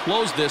on to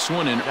close this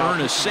one and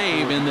earn a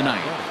save in the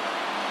 9th.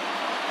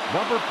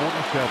 Number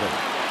 47.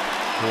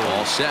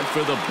 All set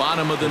for the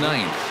bottom of the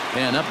 9th.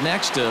 And up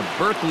next, a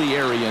Berkeley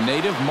area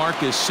native,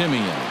 Marcus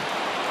Semien.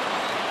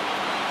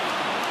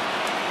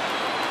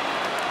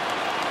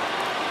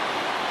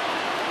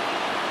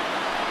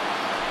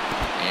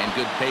 And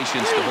good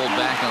patience to hold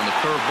back on the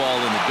curveball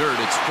in the dirt.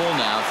 It's full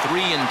now,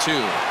 3-2.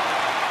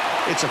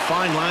 It's a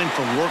fine line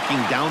from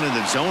working down in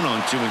the zone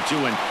on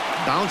 2-2 and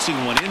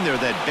bouncing one in there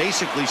that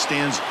basically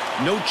stands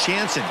no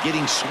chance at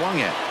getting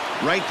swung at.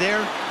 Right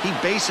there, he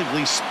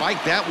basically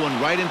spiked that one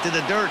right into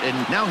the dirt, and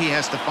now he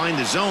has to find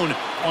the zone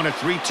on a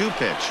 3-2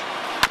 pitch.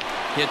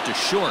 Hit to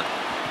short.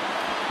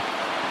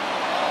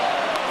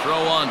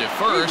 Throw on to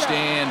first,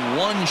 and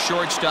one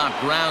shortstop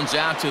grounds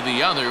out to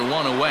the other,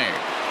 one away.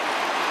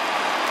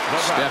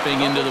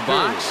 Stepping into the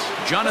box,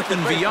 Jonathan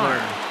Villar.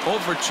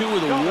 0-for-2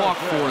 with a walk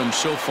for him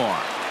so far.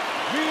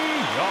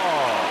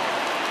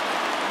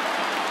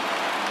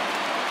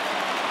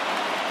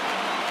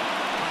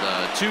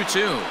 The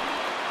 2-2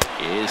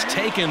 is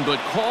taken, but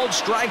called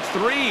strike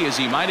 3 as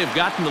he might have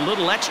gotten a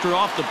little extra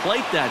off the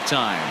plate that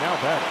time.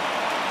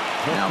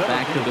 Now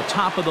back to the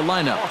top of the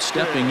lineup.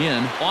 Stepping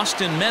in,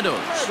 Austin Meadows.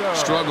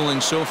 Struggling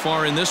so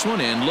far in this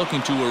one and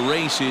looking to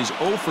erase his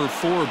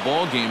 0-for-4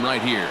 ball game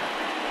right here.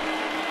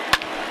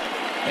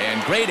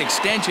 And great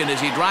extension as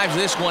he drives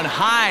this one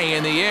high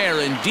in the air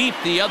and deep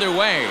the other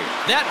way.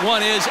 That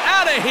one is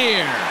out of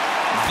here.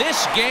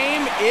 This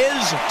game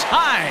is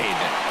tied.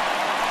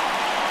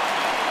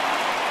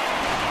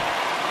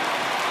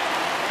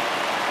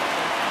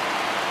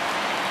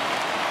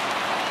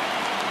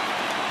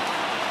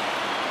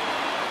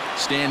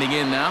 Standing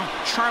in now,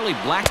 Charlie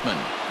Blackmon.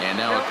 And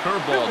now a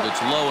curveball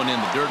that's low and in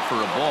the dirt for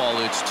a ball.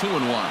 It's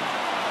 2-1.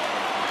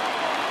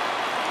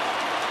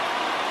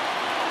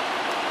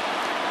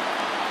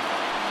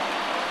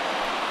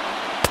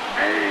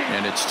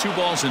 And it's 2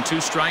 balls and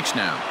 2 strikes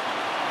now.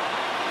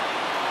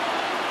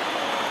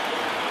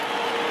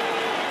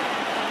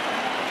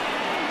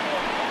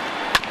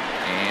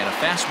 And a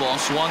fastball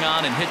swung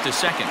on and hit to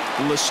second.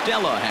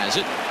 LaStella has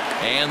it.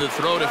 And the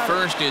throw to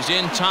first is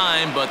in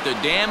time, but the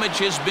damage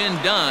has been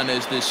done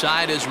as the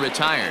side is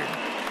retired.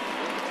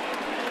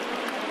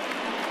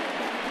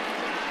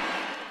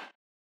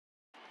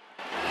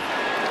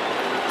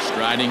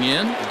 Striding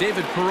in,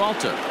 David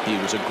Peralta. He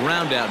was a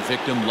ground-out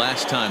victim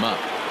last time up.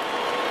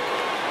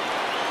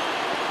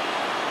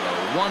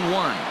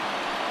 1-1.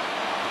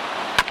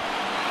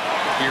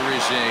 Here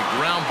is a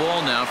ground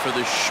ball now for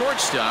the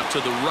shortstop to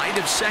the right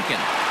of second.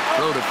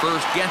 Throw to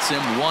first gets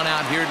him. 1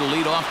 out here to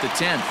lead off the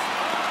 10th.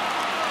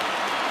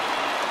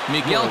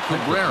 Miguel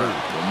Cabrera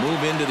will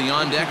move into the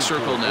on-deck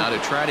circle now to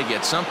try to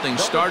get something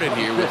started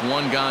here with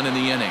 1 gone in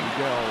the inning.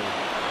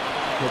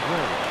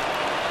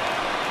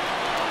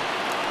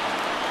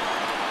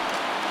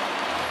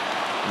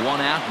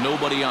 1 out,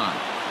 nobody on.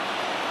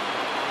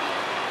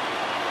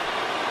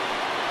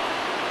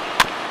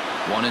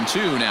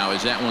 1-2 now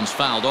as that one's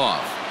fouled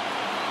off.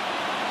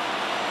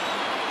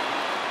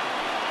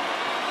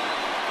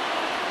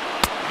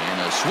 And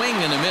a swing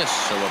and a miss,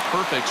 so a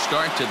perfect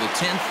start to the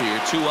 10th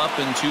here. 2 up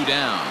and 2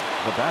 down.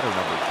 The batter,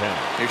 number 10.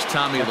 Here's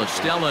Tommy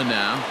LaStella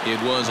now. It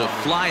was a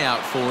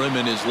flyout for him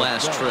in his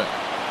last trip.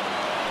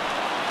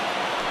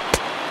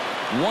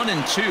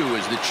 1-2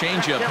 as the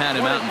changeup had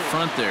him out in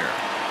front there.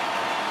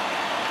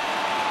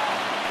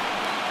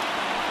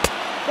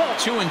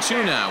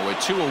 2-2 now with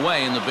 2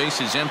 away and the base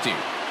is empty.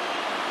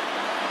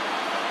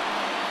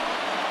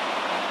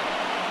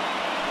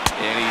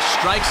 And he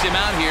strikes him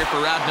out here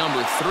for out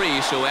number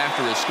 3. So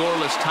after a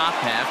scoreless top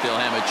half, they'll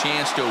have a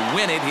chance to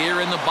win it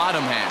here in the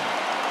bottom half.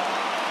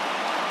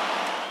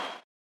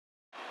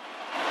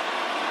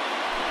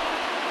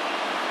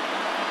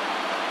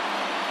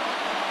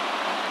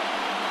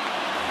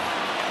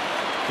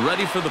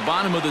 Ready for the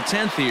bottom of the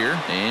 10th here.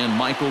 And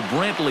Michael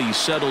Brantley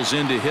settles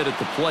in to hit at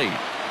the plate.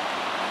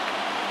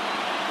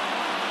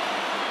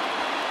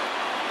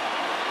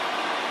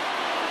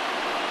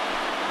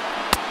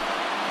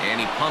 And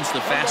he pumps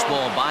the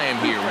fastball by him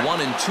here.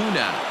 1-2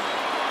 now.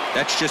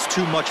 That's just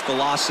too much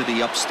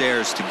velocity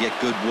upstairs to get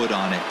good wood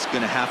on it. It's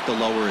going to have to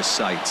lower his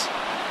sights.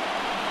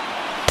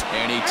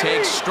 And he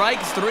takes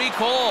strike 3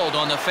 called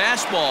on the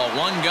fastball.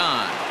 1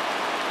 gone.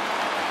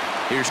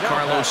 Here's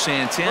Carlos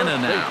Santana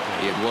now.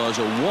 It was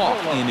a walk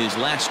in his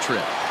last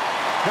trip.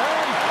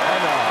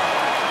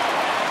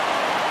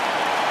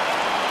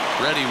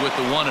 Ready with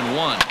the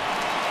 1-1.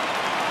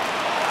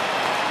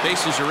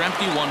 Bases are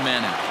empty. 1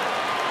 man out.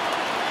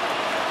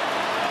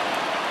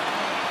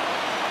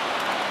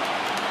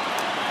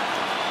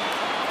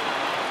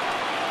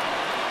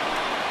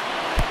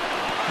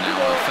 Now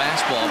a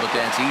fastball, but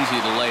that's easy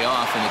to lay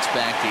off, and it's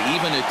back to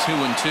even at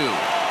 2-2.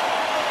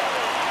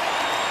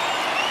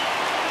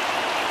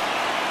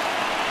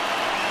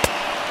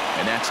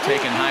 And that's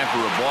taken high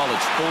for a ball.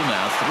 It's full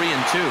now.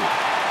 3-2.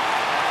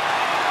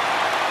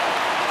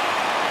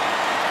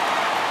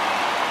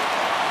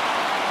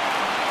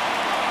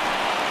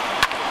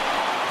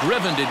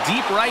 Driven to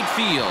deep right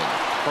field.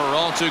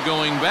 Peralta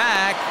going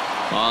back.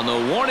 On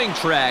the warning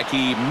track,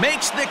 he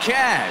makes the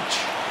catch.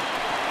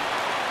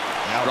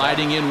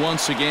 Riding in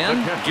once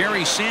again,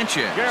 Gary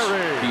Sanchez.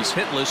 He's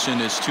hitless in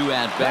his 2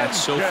 at-bats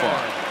so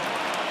far.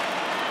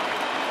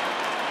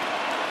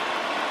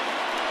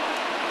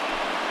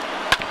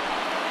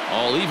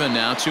 All even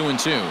now,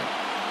 2-2.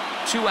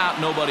 2 out,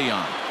 nobody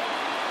on.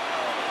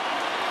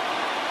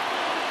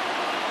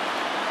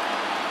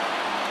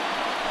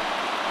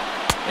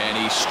 And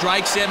he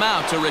strikes him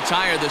out to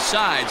retire the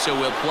side, so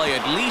we'll play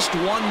at least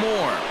 1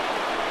 more.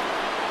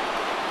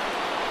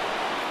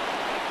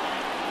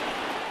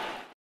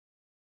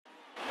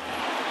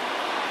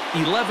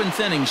 The 11th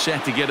inning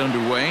set to get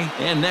underway,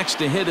 and next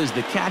to hit is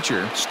the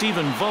catcher,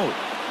 Stephen Vogt.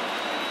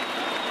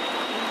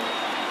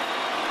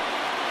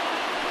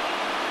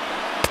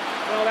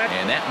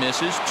 And that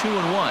misses.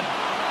 2-1.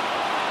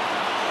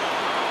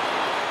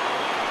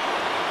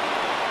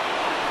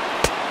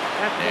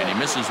 And he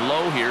misses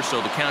low here,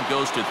 so the count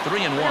goes to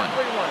 3-1.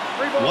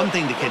 One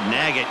thing that could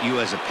nag at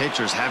you as a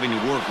pitcher is having to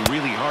work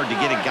really hard to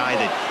get a guy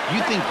that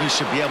you think you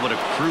should be able to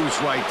cruise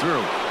right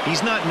through.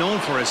 He's not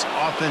known for his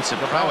offensive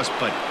prowess,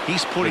 but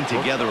he's putting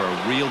together a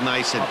real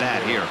nice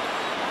at-bat here.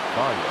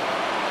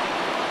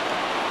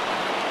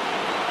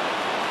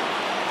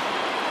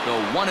 The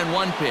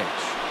 1-1 pitch.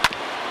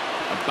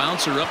 A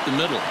bouncer up the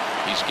middle.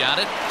 He's got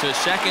it to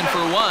second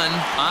for one.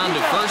 On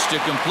to first to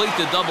complete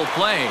the double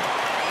play.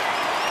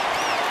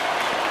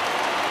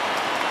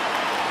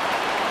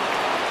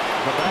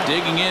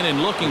 Digging in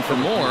and looking for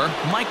more,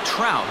 Mike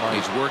Trout.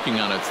 He's working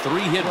on a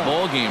 3-hit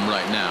ball game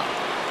right now.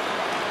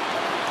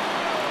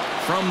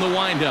 From the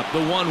windup, the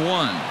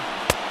 1-1.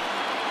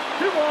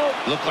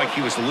 Looked like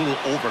he was a little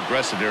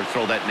over-aggressive there to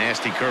throw that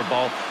nasty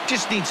curveball.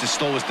 Just needs to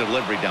slow his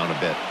delivery down a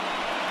bit.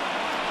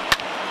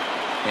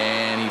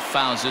 And he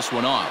fouls this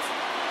one off.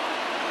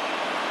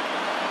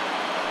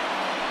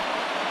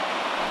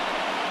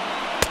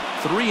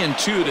 Three and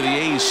 2 to the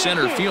A's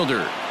center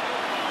fielder.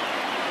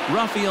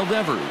 Rafael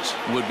Devers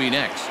would be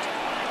next.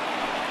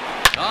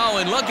 Oh,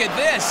 and look at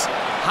this.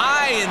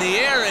 High in the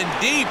air and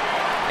deep.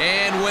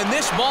 And when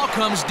this ball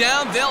comes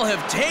down, they'll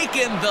have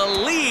taken the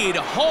lead.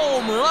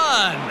 Home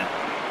run.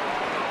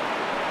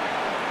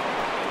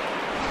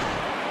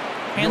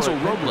 Hansel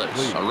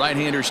Robles, a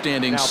right-hander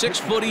standing 6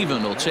 foot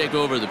even, will take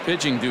over the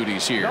pitching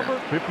duties here. Number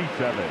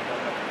 57.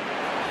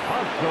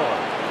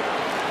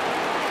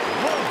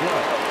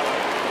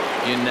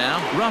 In now,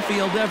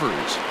 Rafael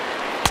Devers.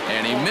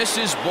 And he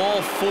misses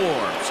ball 4.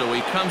 So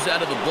he comes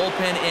out of the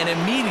bullpen and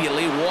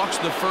immediately walks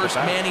the first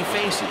man he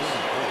faces.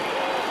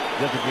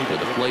 To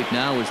the plate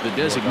now is the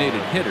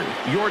designated hitter,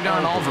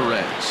 Yordan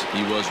Alvarez.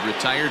 He was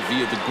retired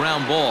via the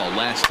ground ball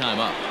last time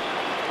up.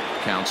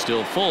 Count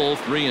still full,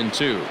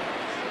 3-2.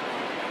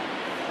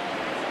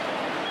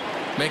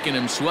 Making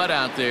him sweat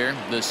out there.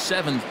 The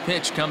 7th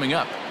pitch coming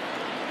up.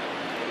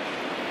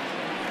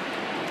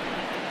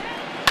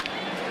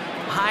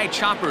 High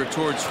chopper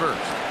towards first.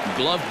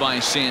 Gloved by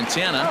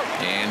Santana,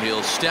 and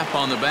he'll step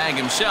on the bag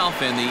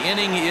himself, and the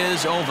inning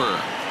is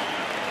over.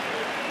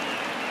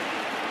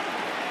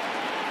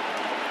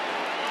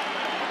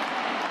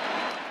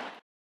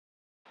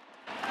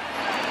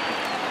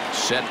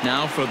 Set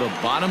now for the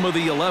bottom of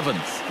the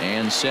 11th,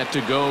 and set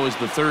to go is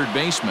the third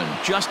baseman,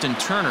 Justin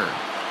Turner.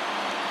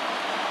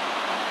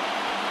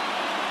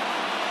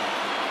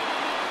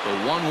 The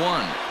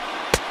 1-1.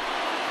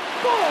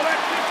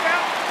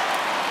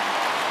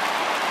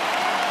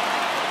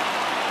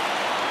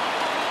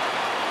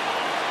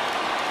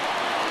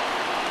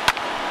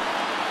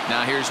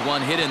 Now here's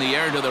one hit in the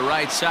air to the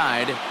right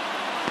side.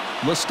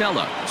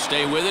 LaStella will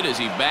stay with it as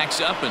he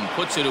backs up and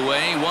puts it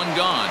away. One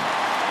gone.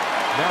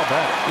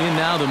 In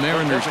now the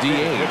Mariners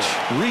DH,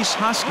 Rhys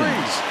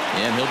Hoskins.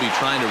 And he'll be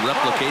trying to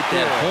replicate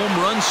that home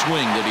run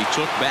swing that he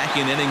took back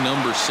in inning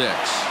number 6.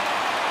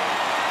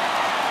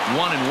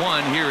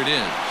 1-1, here it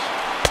is.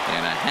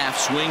 And a half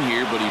swing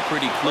here, but he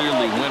pretty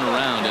clearly went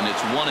around, and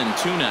it's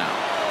 1-2 now.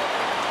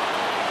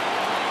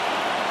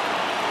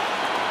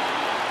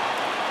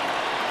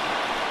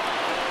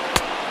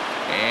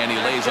 And he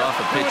lays off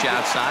a pitch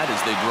outside as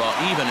they draw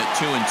even at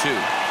 2-2.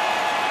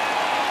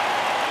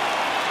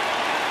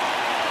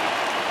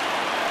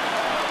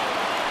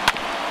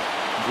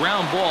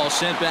 Ground ball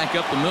sent back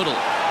up the middle.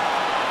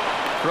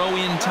 Throw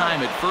in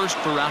time at first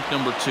for out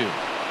number 2.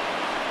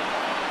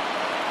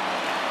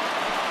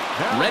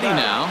 Ready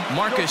now,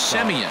 Marcus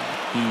Semien.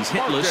 He's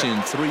hitless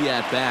in 3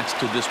 at-bats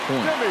to this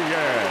point.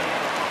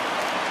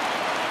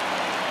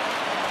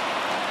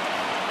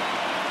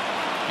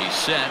 He's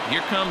set.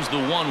 Here comes the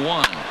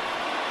 1-1.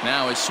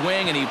 Now his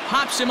swing, and he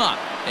pops him up.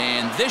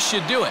 And this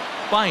should do it.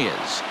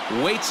 Baez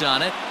waits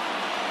on it,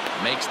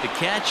 makes the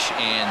catch,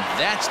 and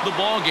that's the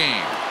ball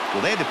game.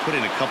 Well, they had to put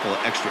in a couple of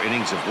extra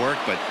innings of work,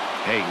 but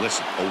hey,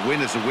 listen, a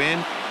win is a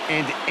win,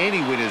 and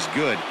any win is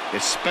good,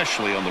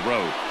 especially on the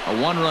road. A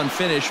 1-run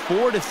finish,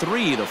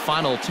 4-3, the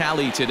final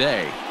tally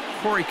today.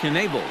 Corey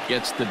Knebel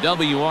gets the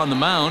W on the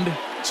mound.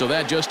 So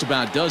that just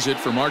about does it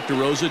for Mark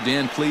DeRosa,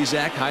 Dan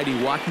Plesac, Heidi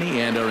Watney,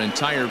 and our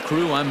entire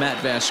crew. I'm Matt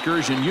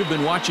Vasgersian. You've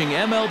been watching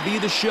MLB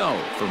The Show.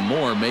 For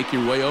more, make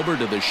your way over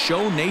to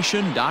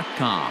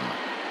theshownation.com.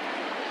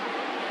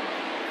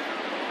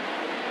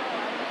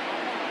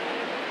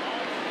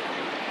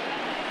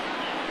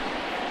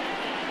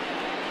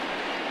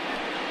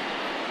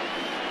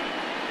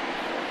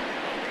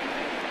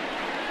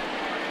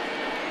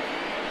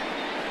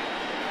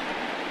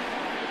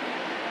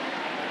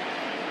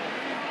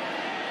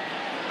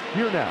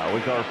 Here now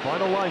is our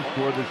final line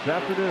score this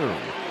afternoon.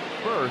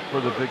 First,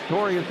 for the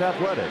victorious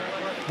Athletics,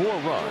 4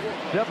 runs,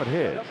 7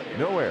 hits,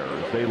 no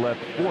errors. They left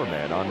 4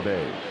 men on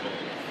base.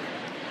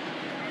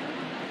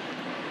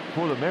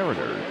 For the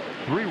Mariners,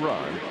 3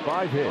 runs,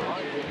 5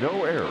 hits,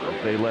 no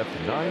errors. They left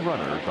 9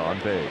 runners on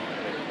base.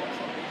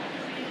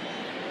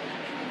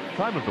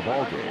 Time of the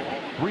ball game,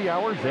 3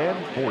 hours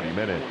and 40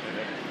 minutes.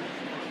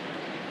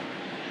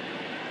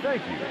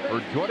 Thank you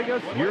for joining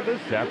us here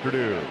this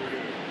afternoon.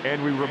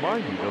 And we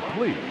remind you to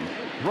please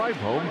drive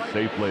home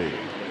safely.